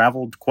I've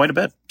traveled quite a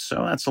bit.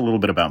 So that's a little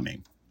bit about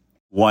me.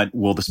 What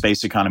will the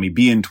space economy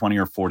be in 20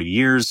 or 40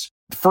 years?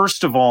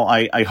 First of all,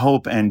 I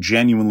hope and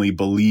genuinely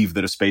believe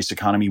that a space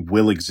economy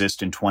will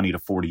exist in 20 to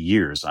 40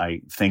 years.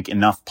 I think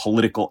enough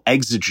political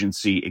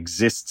exigency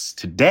exists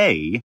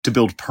today to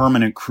build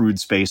permanent crewed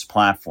space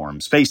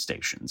platforms, space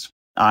stations.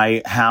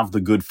 I have the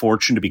good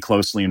fortune to be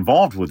closely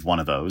involved with one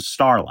of those,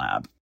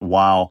 Starlab.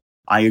 While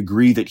I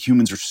agree that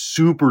humans are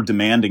super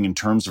demanding in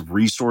terms of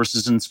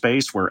resources in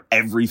space, where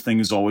everything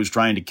is always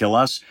trying to kill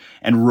us,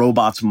 and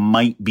robots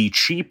might be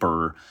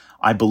cheaper,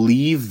 I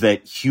believe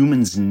that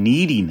humans'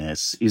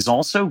 neediness is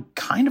also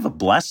kind of a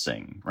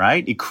blessing,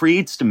 right? It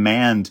creates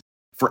demand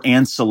for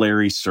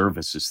ancillary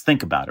services.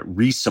 Think about it.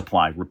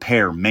 Resupply,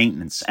 repair,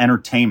 maintenance,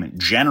 entertainment,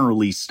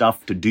 generally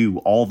stuff to do,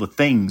 all the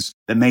things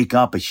that make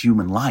up a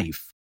human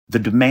life. The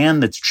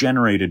demand that's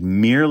generated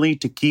merely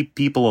to keep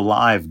people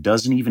alive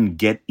doesn't even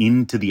get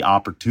into the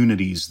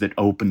opportunities that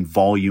open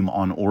volume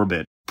on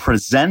orbit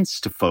presents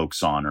to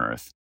folks on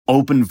Earth.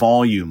 Open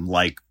volume,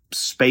 like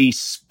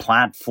space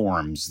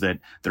platforms that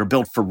are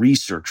built for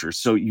researchers.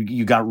 So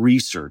you got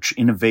research,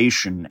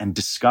 innovation, and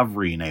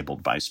discovery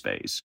enabled by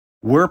space.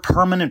 Where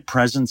permanent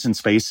presence in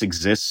space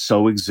exists,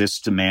 so exists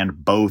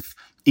demand both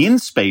in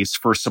space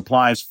for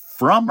supplies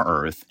from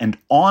Earth and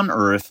on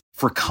Earth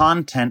for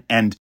content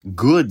and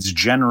goods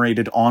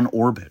generated on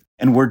orbit.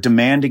 And where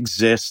demand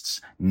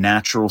exists,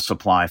 natural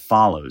supply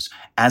follows.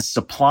 As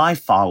supply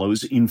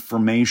follows,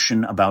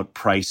 information about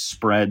price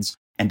spreads.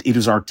 And it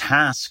is our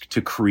task to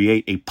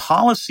create a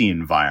policy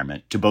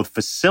environment to both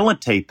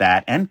facilitate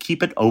that and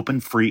keep it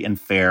open, free,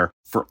 and fair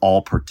for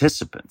all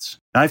participants.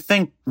 And I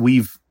think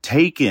we've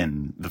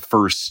taken the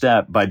first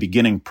step by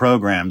beginning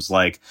programs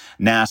like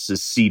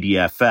NASA's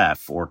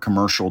CDFF or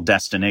Commercial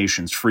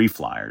Destinations Free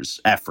Flyers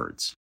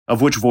efforts,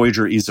 of which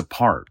Voyager is a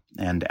part.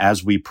 And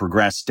as we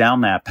progress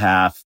down that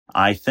path,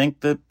 I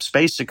think the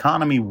space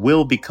economy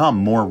will become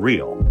more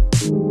real.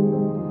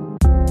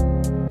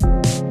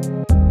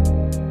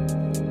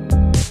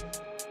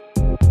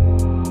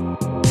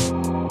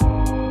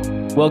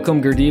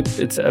 Welcome, Gurdeep.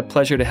 It's a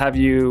pleasure to have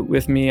you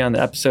with me on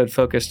the episode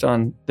focused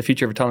on the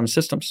future of autonomous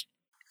systems.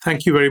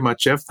 Thank you very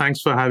much, Jeff. Thanks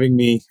for having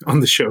me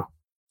on the show.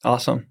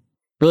 Awesome.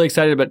 Really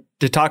excited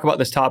to talk about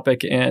this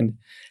topic and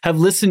have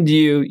listened to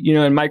you,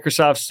 in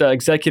Microsoft's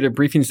Executive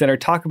Briefing Center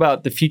talk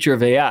about the future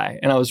of AI.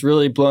 And I was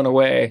really blown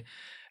away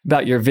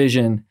about your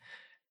vision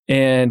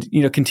and,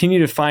 continue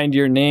to find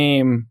your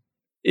name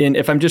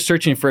if I'm just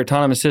searching for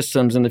autonomous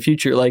systems in the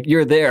future, like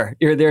you're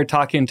there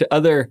talking to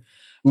other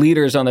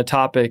leaders on the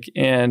topic,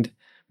 and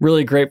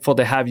really grateful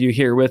to have you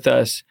here with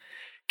us.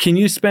 Can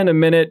you spend a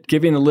minute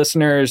giving the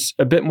listeners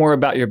a bit more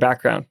about your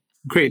background?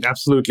 Great,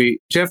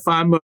 absolutely. Jeff,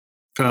 I'm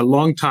a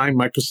long-time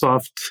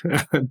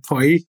Microsoft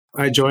employee.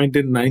 I joined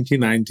in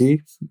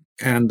 1990,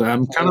 and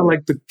I'm kind of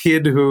like the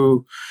kid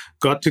who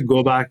got to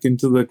go back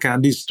into the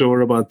candy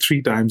store about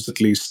 3 times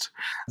at least.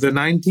 The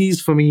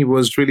 90s for me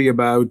was really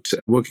about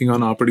working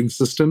on operating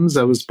systems.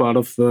 I was part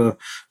of the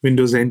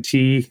Windows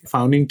NT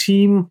founding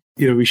team.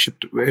 We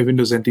shipped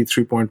Windows NT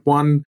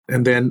 3.1,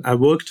 and then I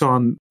worked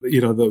on,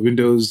 the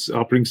Windows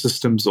operating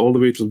systems all the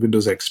way to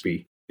Windows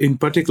XP. In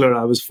particular,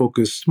 I was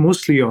focused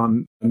mostly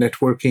on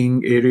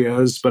networking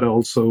areas, but I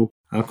also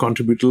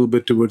contribute a little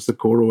bit towards the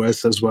core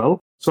OS as well.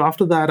 So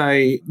after that,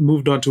 I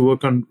moved on to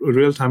work on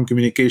real-time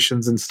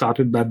communications and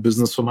started that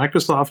business for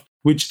Microsoft,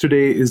 which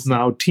today is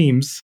now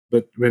Teams,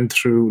 but went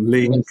through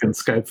Lync and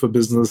Skype for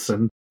Business.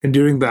 And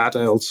during that,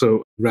 I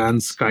also ran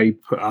Skype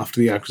after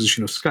the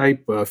acquisition of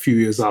Skype a few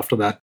years after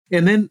that.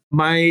 And then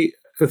my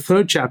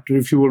third chapter,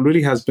 if you will,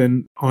 really has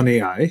been on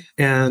AI.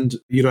 And,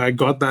 I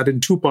got that in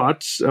 2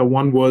 parts.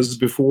 One was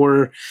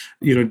before,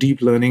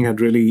 deep learning had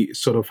really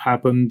sort of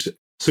happened.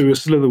 So we're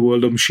still in the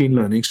world of machine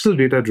learning, still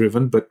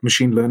data-driven, but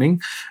machine learning.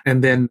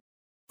 And then,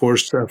 of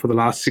course, for the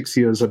last 6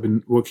 years, I've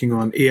been working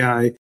on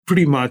AI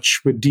pretty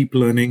much with deep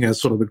learning as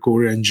sort of the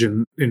core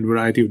engine in a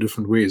variety of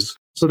different ways.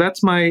 So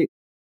that's my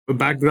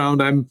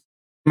background.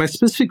 My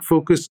specific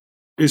focus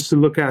is to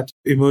look at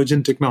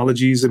emergent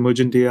technologies,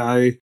 emergent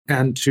AI,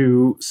 and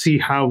to see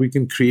how we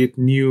can create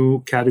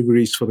new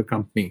categories for the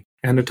company.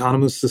 And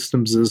autonomous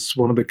systems is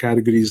one of the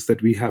categories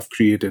that we have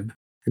created,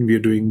 and we are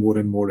doing more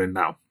and more in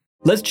now.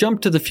 Let's jump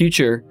to the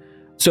future.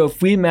 So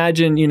if we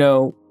imagine,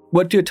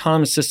 what do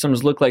autonomous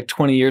systems look like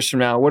 20 years from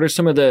now? What are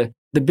some of the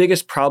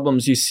biggest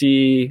problems you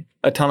see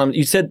autonomous?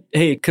 You said,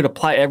 hey, it could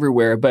apply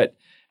everywhere. But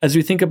as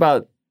we think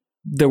about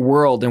the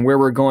world and where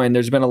we're going,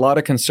 there's been a lot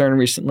of concern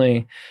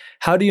recently.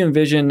 How do you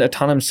envision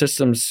autonomous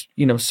systems,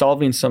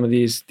 solving some of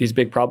these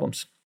big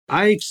problems?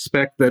 I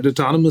expect that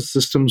autonomous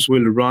systems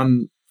will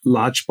run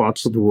large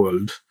parts of the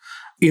world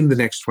in the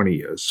next 20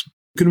 years.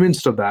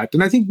 Convinced of that.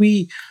 And I think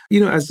we,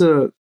 as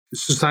a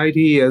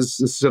society, as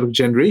a sort of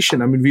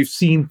generation, we've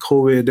seen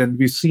COVID and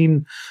we've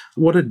seen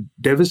what a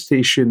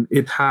devastation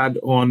it had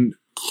on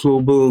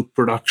global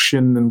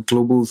production and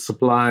global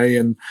supply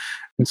and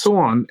so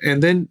on.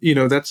 And then,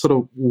 that's sort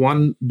of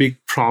one big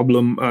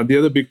problem. The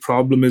other big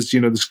problem is,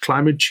 this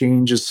climate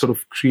change is sort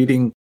of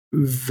creating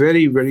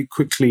very, very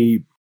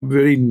quickly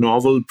very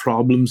novel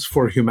problems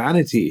for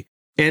humanity.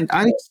 And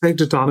I expect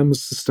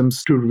autonomous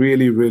systems to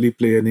really, really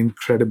play an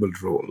incredible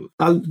role.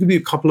 I'll give you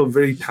a couple of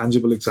very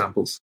tangible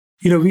examples.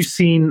 We've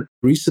seen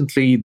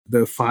recently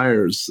the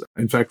fires.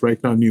 In fact,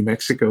 right now in New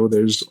Mexico,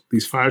 there's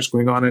these fires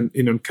going on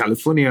in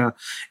California.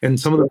 And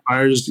some of the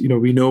fires,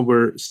 we know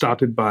were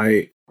started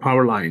by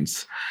power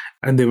lines.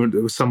 And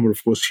some were,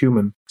 of course,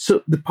 human.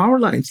 So the power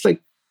lines, like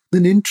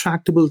an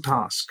intractable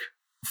task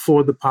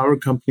for the power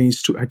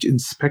companies to actually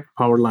inspect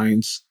power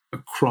lines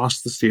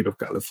across the state of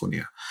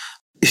California.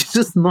 It's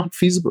just not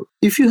feasible.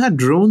 If you had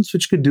drones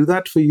which could do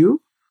that for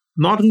you,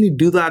 not only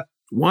do that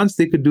once,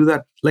 they could do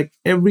that like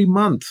every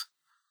month.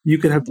 You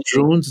could have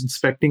drones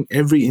inspecting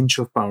every inch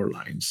of power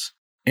lines.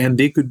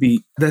 And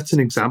that's an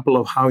example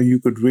of how you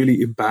could really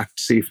impact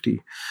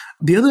safety.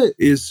 The other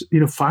is,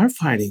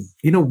 firefighting.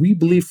 We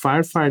believe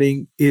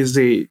firefighting is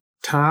a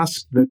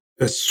task that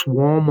a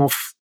swarm of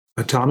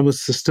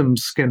autonomous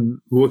systems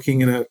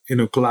working in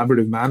a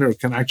collaborative manner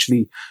can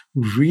actually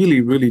really,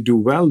 really do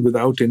well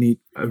without any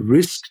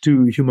risk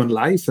to human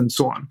life and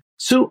so on.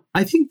 So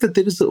I think that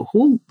there is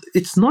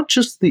it's not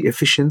just the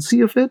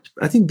efficiency of it.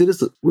 I think there is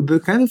the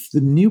kind of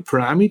the new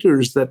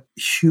parameters that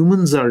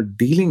humans are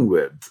dealing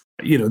with.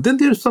 Then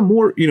there's some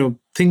more,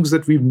 things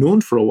that we've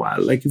known for a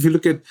while. Like if you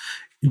look at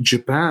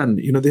Japan,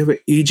 they have an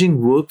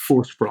aging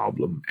workforce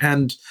problem.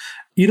 And,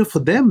 for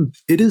them,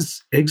 it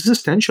is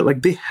existential.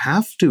 Like they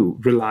have to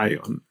rely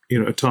on,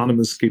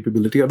 autonomous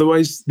capability.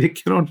 Otherwise, they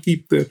cannot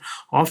keep their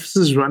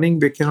offices running.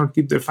 They cannot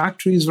keep their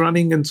factories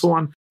running and so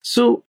on.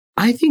 So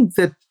I think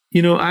that,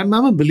 I'm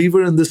a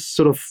believer in this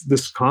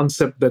this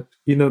concept that,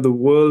 the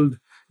world,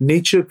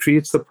 nature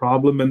creates the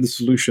problem and the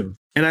solution.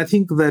 And I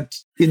think that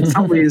in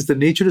some ways, the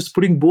nature is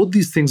putting both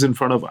these things in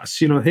front of us.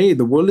 Hey,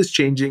 the world is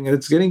changing and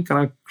it's getting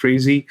kind of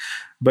crazy.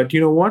 But you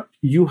know what?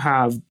 You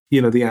have,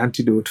 the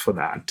antidote for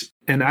that.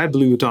 And I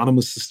believe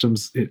autonomous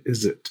systems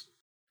is it.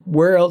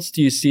 Where else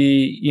do you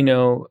see,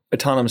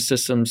 autonomous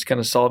systems kind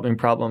of solving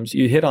problems?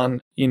 You hit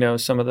on,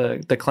 some of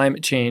the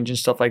climate change and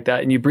stuff like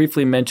that. And you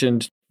briefly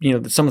mentioned,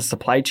 some of the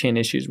supply chain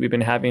issues we've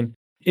been having.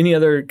 Any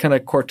other kind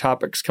of core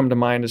topics come to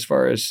mind as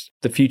far as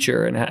the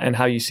future and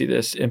how you see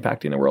this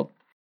impacting the world?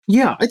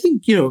 Yeah, I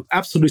think,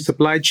 absolutely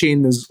supply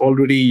chain is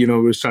already,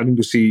 we're starting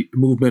to see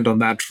movement on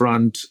that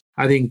front.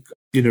 I think,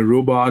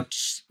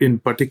 robots in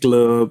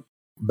particular,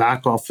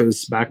 back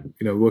office,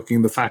 working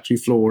in the factory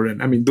floor.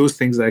 And I mean, those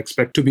things I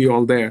expect to be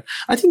all there.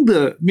 I think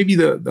maybe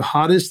the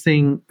hardest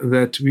thing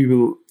that we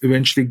will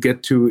eventually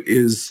get to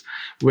is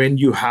when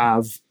you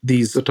have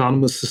these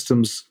autonomous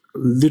systems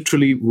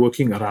literally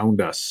working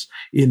around us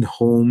in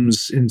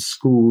homes, in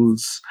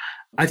schools.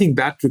 I think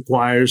that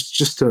requires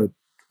just a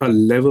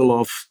level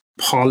of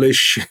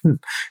polish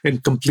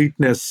and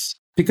completeness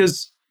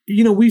because,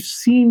 we've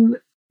seen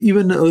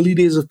even in the early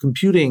days of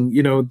computing,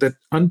 that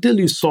until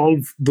you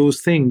solve those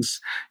things,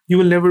 you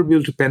will never be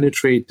able to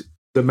penetrate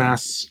the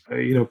mass,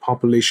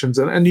 populations,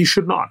 and you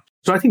should not.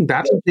 So I think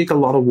that will take a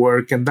lot of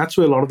work, and that's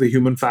where a lot of the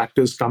human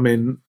factors come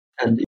in,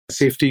 and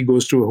safety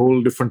goes to a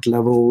whole different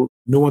level.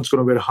 No one's going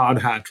to wear a hard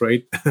hat,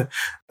 right,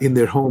 in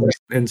their homes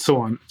and so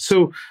on.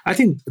 So I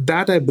think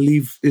that, I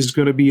believe, is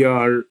going to be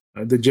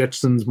the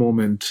Jetsons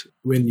moment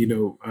when,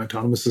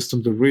 autonomous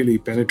systems have really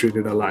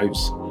penetrated our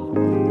lives.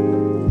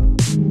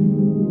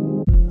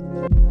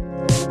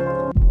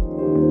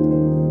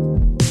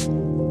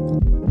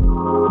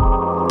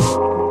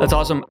 That's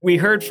awesome. We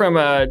heard from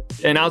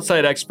an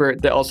outside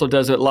expert that also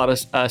does a lot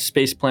of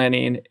space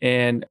planning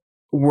and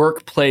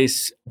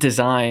workplace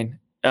design.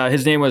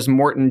 His name was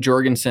Morten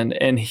Jorgensen,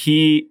 and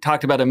he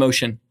talked about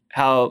emotion,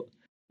 how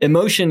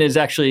emotion is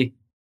actually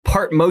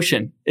part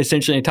motion,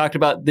 essentially. He talked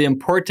about the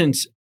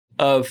importance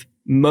of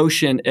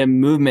motion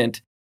and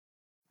movement.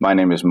 My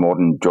name is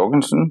Morten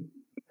Jorgensen.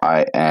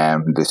 I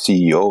am the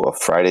CEO of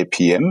Friday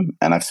PM,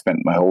 and I've spent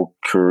my whole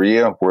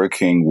career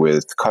working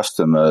with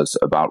customers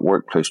about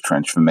workplace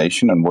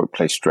transformation and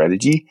workplace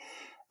strategy.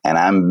 And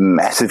I'm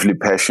massively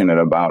passionate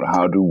about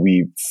how do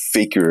we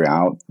figure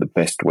out the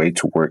best way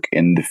to work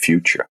in the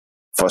future.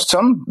 For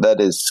some,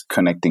 that is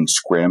connecting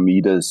square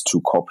meters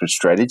to corporate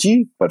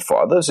strategy, but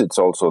for others, it's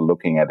also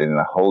looking at it in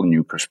a whole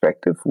new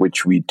perspective,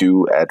 which we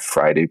do at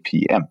Friday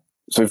PM.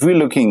 So if we're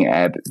looking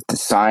at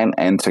design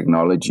and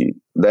technology,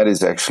 that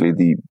is actually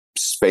the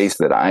space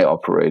that I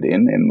operate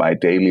in my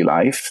daily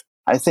life.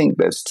 I think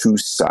there's two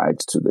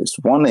sides to this.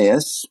 One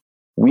is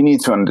we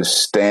need to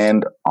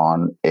understand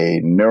on a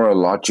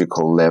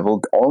neurological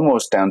level,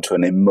 almost down to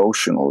an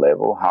emotional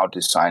level, how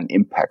design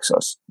impacts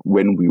us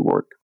when we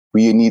work.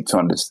 We need to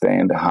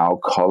understand how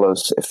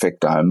colors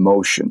affect our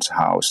emotions,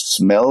 how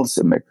smells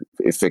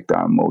affect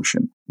our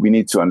emotion. We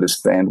need to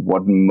understand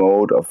what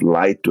mode of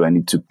light do I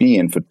need to be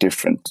in for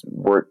different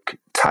work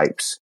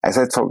types. As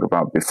I talked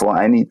about before,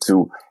 I need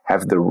to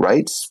have the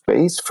right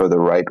space for the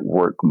right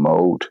work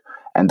mode.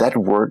 And that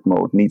work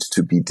mode needs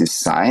to be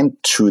designed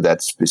to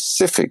that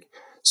specific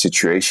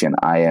situation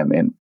I am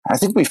in. I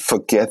think we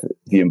forget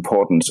the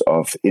importance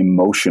of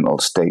emotional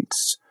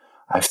states.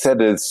 I've said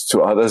this to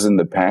others in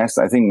the past.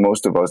 I think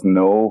most of us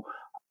know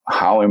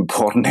how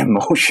important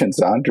emotions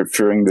are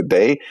during the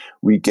day.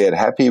 We get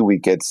happy, we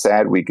get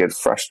sad, we get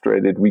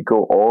frustrated. We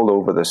go all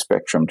over the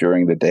spectrum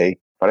during the day.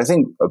 But I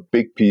think a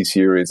big piece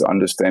here is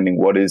understanding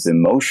what is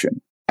emotion.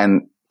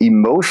 And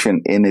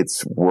emotion in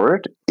its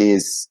word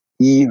is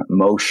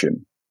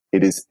emotion.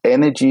 It is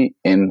energy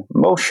in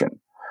motion.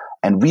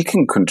 And we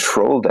can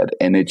control that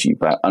energy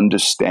by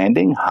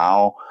understanding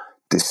how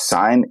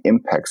design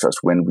impacts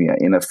us when we are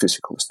in a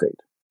physical state.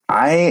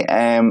 I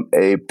am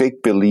a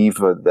big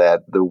believer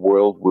that the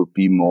world will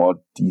be more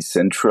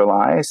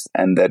decentralized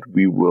and that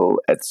we will,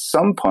 at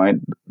some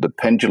point, the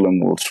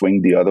pendulum will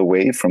swing the other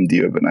way from the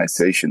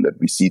urbanization that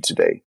we see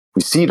today.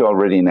 We see it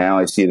already now.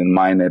 I see it in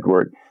my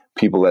network.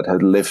 People that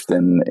had lived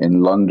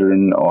in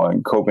London or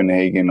in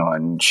Copenhagen or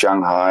in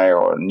Shanghai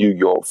or New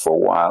York for a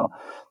while,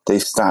 they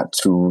start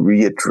to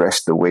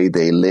readdress the way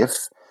they live.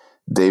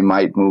 They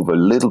might move a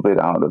little bit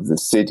out of the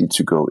city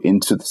to go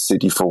into the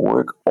city for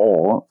work,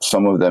 or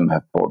some of them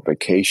have bought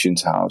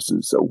vacations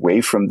houses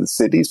away from the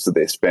city, so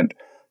they spend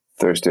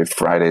Thursday,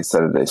 Friday,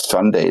 Saturday,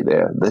 Sunday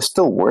there. They're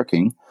still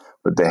working,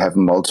 but they have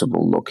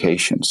multiple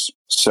locations.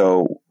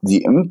 So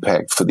the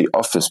impact for the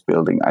office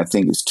building, I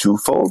think, is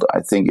twofold.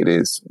 I think it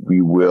is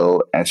we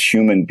will, as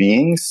human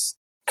beings,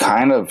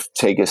 kind of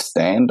take a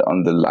stand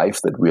on the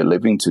life that we're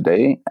living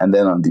today. And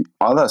then on the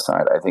other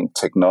side, I think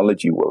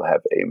technology will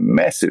have a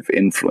massive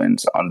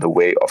influence on the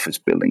way office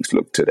buildings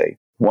look today.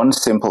 One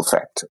simple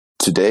fact.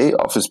 Today,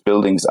 office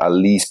buildings are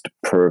leased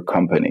per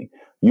company.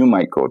 You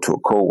might go to a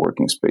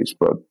co-working space,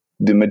 but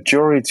the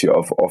majority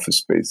of office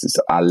spaces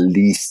are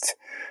leased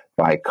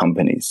by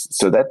companies.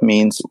 So that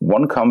means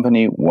one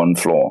company, one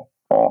floor,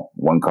 or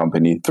one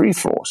company, 3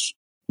 floors.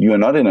 You are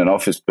not in an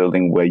office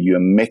building where you're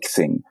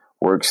mixing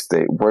work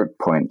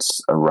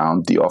points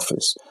around the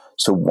office.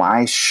 So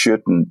why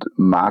shouldn't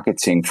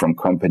marketing from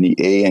company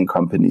A and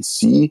company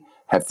C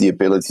have the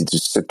ability to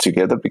sit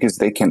together? Because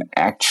they can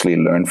actually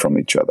learn from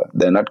each other.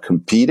 They're not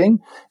competing.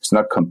 It's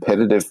not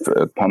competitive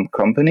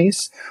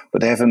companies,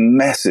 but they have a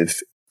massive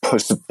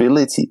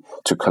possibility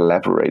to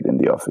collaborate in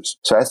the office.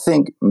 So I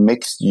think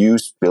mixed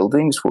use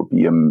buildings will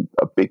be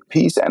a big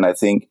piece. And I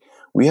think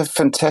we have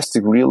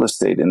fantastic real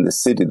estate in the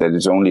city that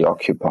is only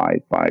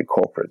occupied by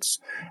corporates.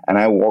 And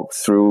I walked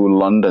through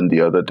London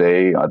the other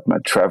day at my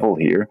travel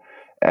here.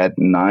 At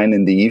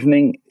 9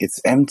 p.m,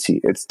 it's empty.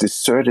 It's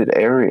deserted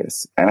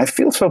areas. And I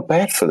feel so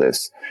bad for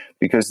this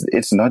because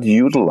it's not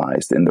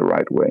utilized in the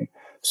right way.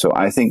 So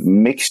I think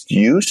mixed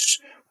use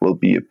will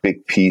be a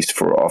big piece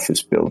for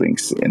office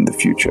buildings in the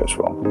future as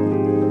well.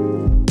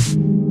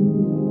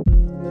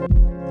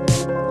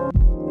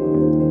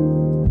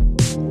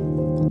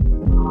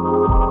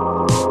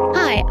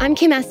 I'm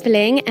Kim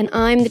Asperling, and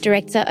I'm the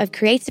Director of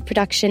Creative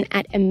Production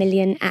at A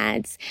Million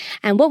Ads.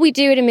 And what we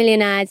do at A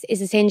Million Ads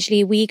is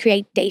essentially we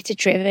create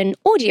data-driven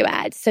audio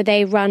ads. So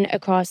they run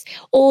across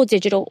all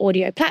digital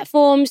audio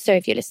platforms. So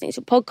if you're listening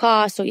to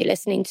podcasts or you're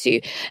listening to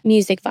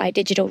music via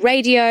digital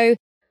radio,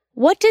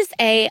 what does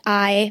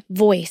AI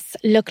voice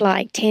look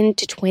like 10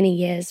 to 20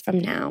 years from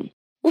now?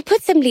 Well,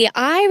 put simply,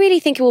 I really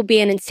think it will be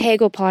an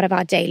integral part of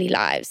our daily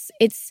lives.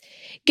 It's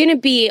going to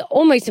be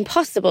almost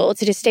impossible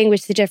to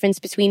distinguish the difference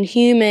between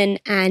human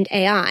and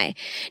AI.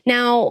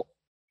 Now,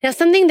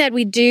 something that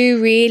we do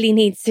really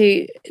need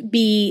to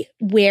be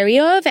wary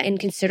of and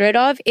considerate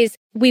of is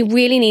we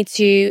really need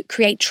to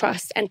create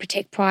trust and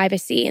protect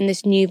privacy in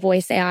this new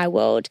voice AI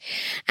world.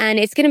 And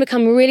it's going to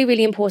become really,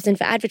 really important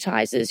for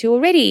advertisers who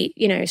already,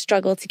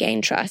 struggle to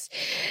gain trust.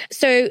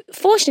 So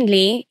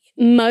fortunately,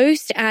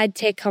 most ad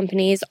tech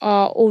companies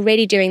are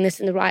already doing this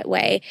in the right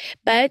way.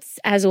 But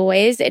as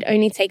always, it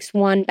only takes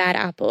one bad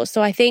apple.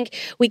 So I think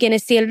we're going to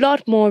see a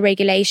lot more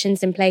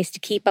regulations in place to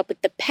keep up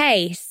with the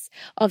pace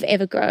of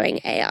ever-growing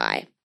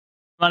AI.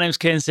 My name's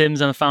Kane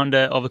Sims. I'm a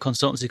founder of a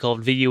consultancy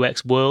called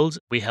VUX World.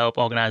 We help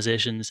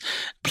organizations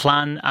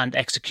plan and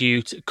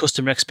execute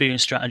customer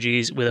experience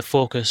strategies with a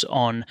focus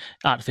on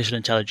artificial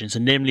intelligence,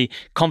 and namely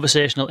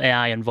conversational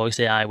AI and voice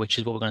AI, which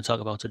is what we're going to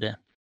talk about today.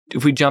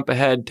 If we jump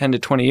ahead 10 to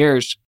 20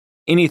 years,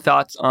 any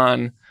thoughts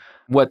on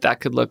what that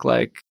could look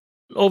like?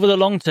 Over the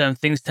long term,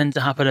 things tend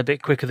to happen a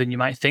bit quicker than you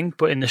might think,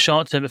 but in the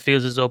short term, it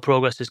feels as though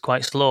progress is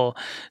quite slow.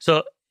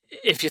 So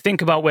if you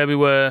think about where we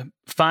were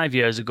 5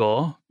 years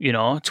ago,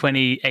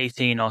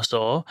 2018 or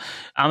so,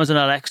 Amazon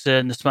Alexa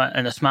and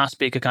the smart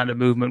speaker kind of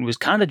movement was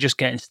kind of just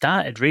getting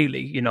started,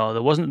 really.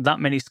 There wasn't that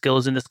many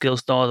skills in the skill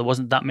store. There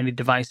wasn't that many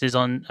devices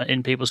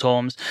in people's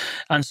homes.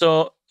 And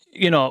so,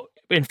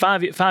 in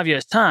 5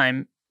 years'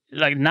 time,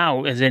 like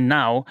now, as in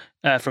now,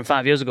 from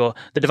 5 years ago,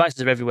 the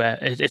devices are everywhere.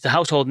 It's a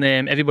household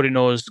name. Everybody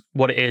knows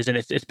what it is, and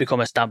it's become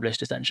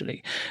established,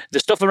 essentially. The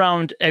stuff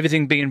around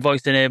everything being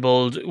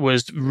voice-enabled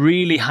was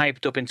really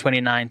hyped up in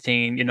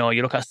 2019.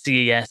 You look at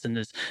CES, and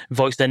there's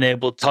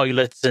voice-enabled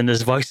toilets, and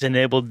there's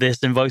voice-enabled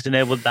this and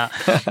voice-enabled that.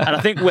 And I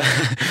think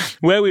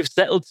where we've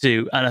settled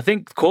to, and I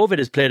think COVID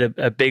has played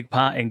a big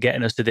part in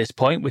getting us to this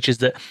point, which is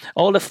that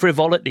all the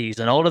frivolities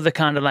and all of the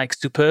kind of like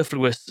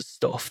superfluous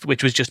stuff,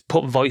 which was just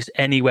put voice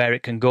anywhere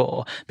it can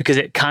go, because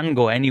it can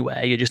go anywhere.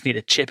 You just need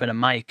a chip and a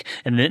mic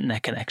and an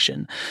internet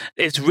connection.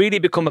 It's really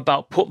become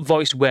about put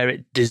voice where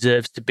it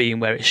deserves to be and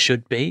where it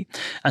should be.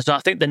 And so I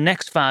think the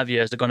next 5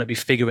 years are going to be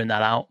figuring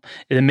that out.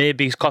 There may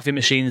be coffee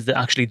machines that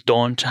actually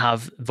don't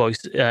have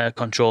voice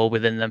control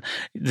within them.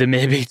 There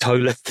may be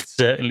toilets that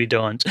certainly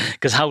don't,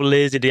 because how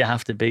lazy do you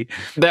have to be?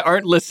 They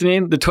aren't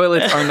listening. The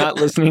toilets are not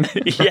listening.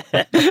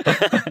 Yeah.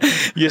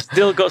 You've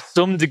still got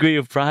some degree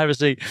of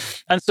privacy.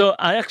 And so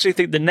I actually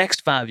think the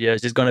next 5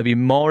 years is going to be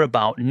more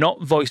about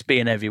not voice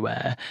being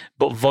everywhere,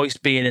 but voice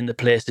being in the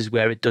places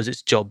where it does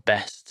its job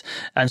best.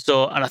 And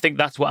I think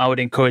that's what I would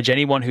encourage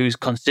anyone who's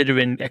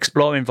considering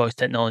exploring voice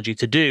technology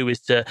to do, is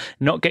to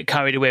not get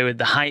carried away with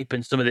the hype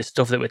and some of this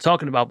stuff that we're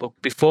talking about,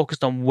 but be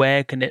focused on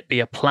where can it be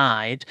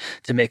applied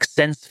to make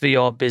sense for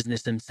your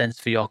business and sense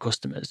for your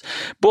customers.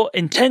 But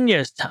in 10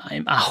 years'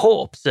 time, I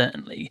hope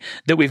certainly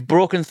that we've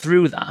broken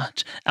through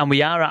that, and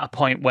we are at a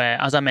point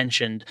where, as I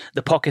mentioned,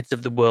 the Pockets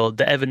of the world,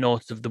 the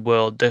Evernotes of the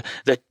world, the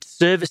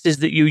services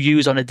that you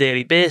use on a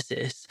daily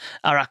basis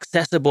are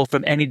accessible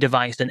from any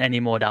device and any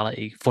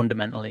modality,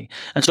 fundamentally. personally.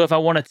 And so if I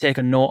want to take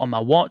a note on my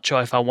watch,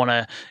 or if I want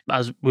to,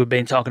 as we've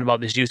been talking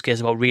about this use case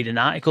about reading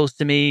articles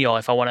to me, or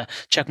if I want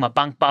to check my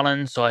bank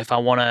balance, or if I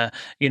want to,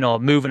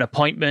 move an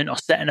appointment or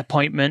set an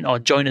appointment or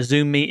join a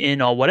Zoom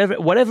meeting or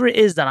whatever it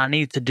is that I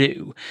need to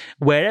do,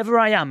 wherever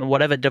I am and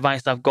whatever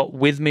device I've got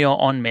with me or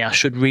on me, I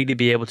should really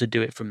be able to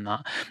do it from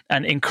that.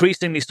 And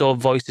increasingly so,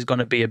 voice is going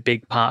to be a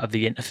big part of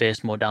the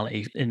interface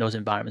modality in those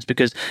environments,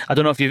 because I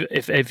don't know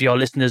if your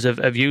listeners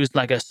have used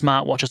like a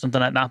smartwatch or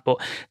something like that,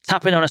 but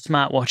tapping on a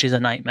smartwatch is a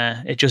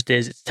nightmare. It just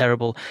is. It's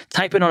terrible.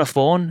 Typing on a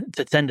phone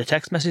to send a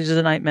text message is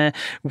a nightmare.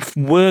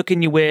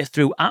 Working your way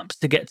through apps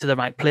to get to the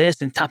right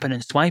place and tapping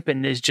and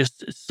swiping is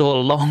just so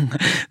long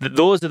that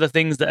those are the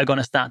things that are going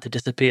to start to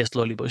disappear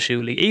slowly but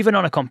surely. Even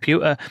on a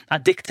computer, I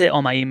dictate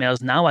all my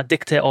emails now. I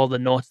dictate all the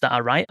notes that I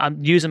write.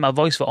 I'm using my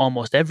voice for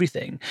almost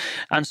everything.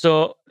 And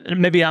so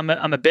maybe I'm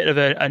a bit of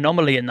an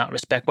anomaly in that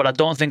respect, but I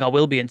don't think I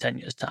will be in 10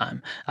 years'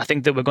 time. I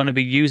think that we're going to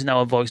be using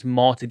our voice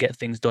more to get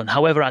things done.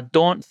 However, I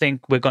don't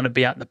think we're going to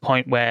be at the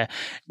point where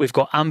we've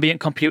got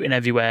ambient computing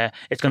everywhere.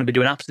 It's going to be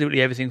doing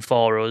absolutely everything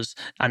for us,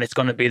 and it's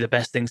going to be the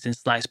best thing since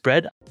sliced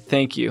bread.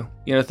 Thank you.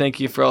 Thank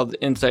you for all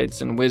the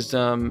insights and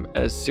wisdom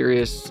as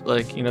serious,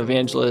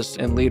 evangelists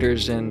and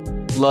leaders,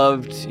 and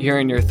loved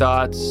hearing your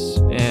thoughts,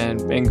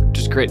 and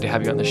just great to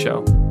have you on the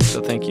show.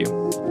 So thank you.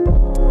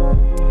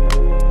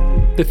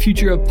 The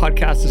Future of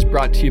Podcasts is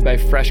brought to you by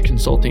Fresh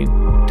Consulting.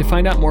 To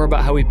find out more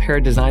about how we pair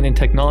design and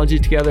technology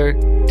together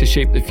to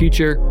shape the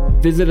future,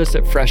 visit us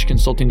at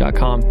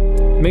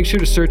freshconsulting.com. Make sure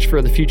to search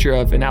for The Future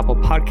of in Apple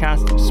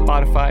Podcasts,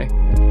 Spotify,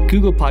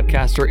 Google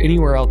Podcasts, or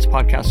anywhere else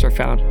podcasts are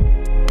found.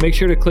 Make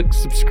sure to click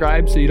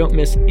subscribe so you don't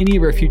miss any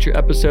of our future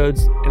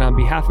episodes. And on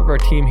behalf of our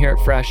team here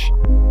at Fresh,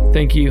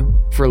 thank you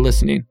for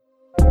listening.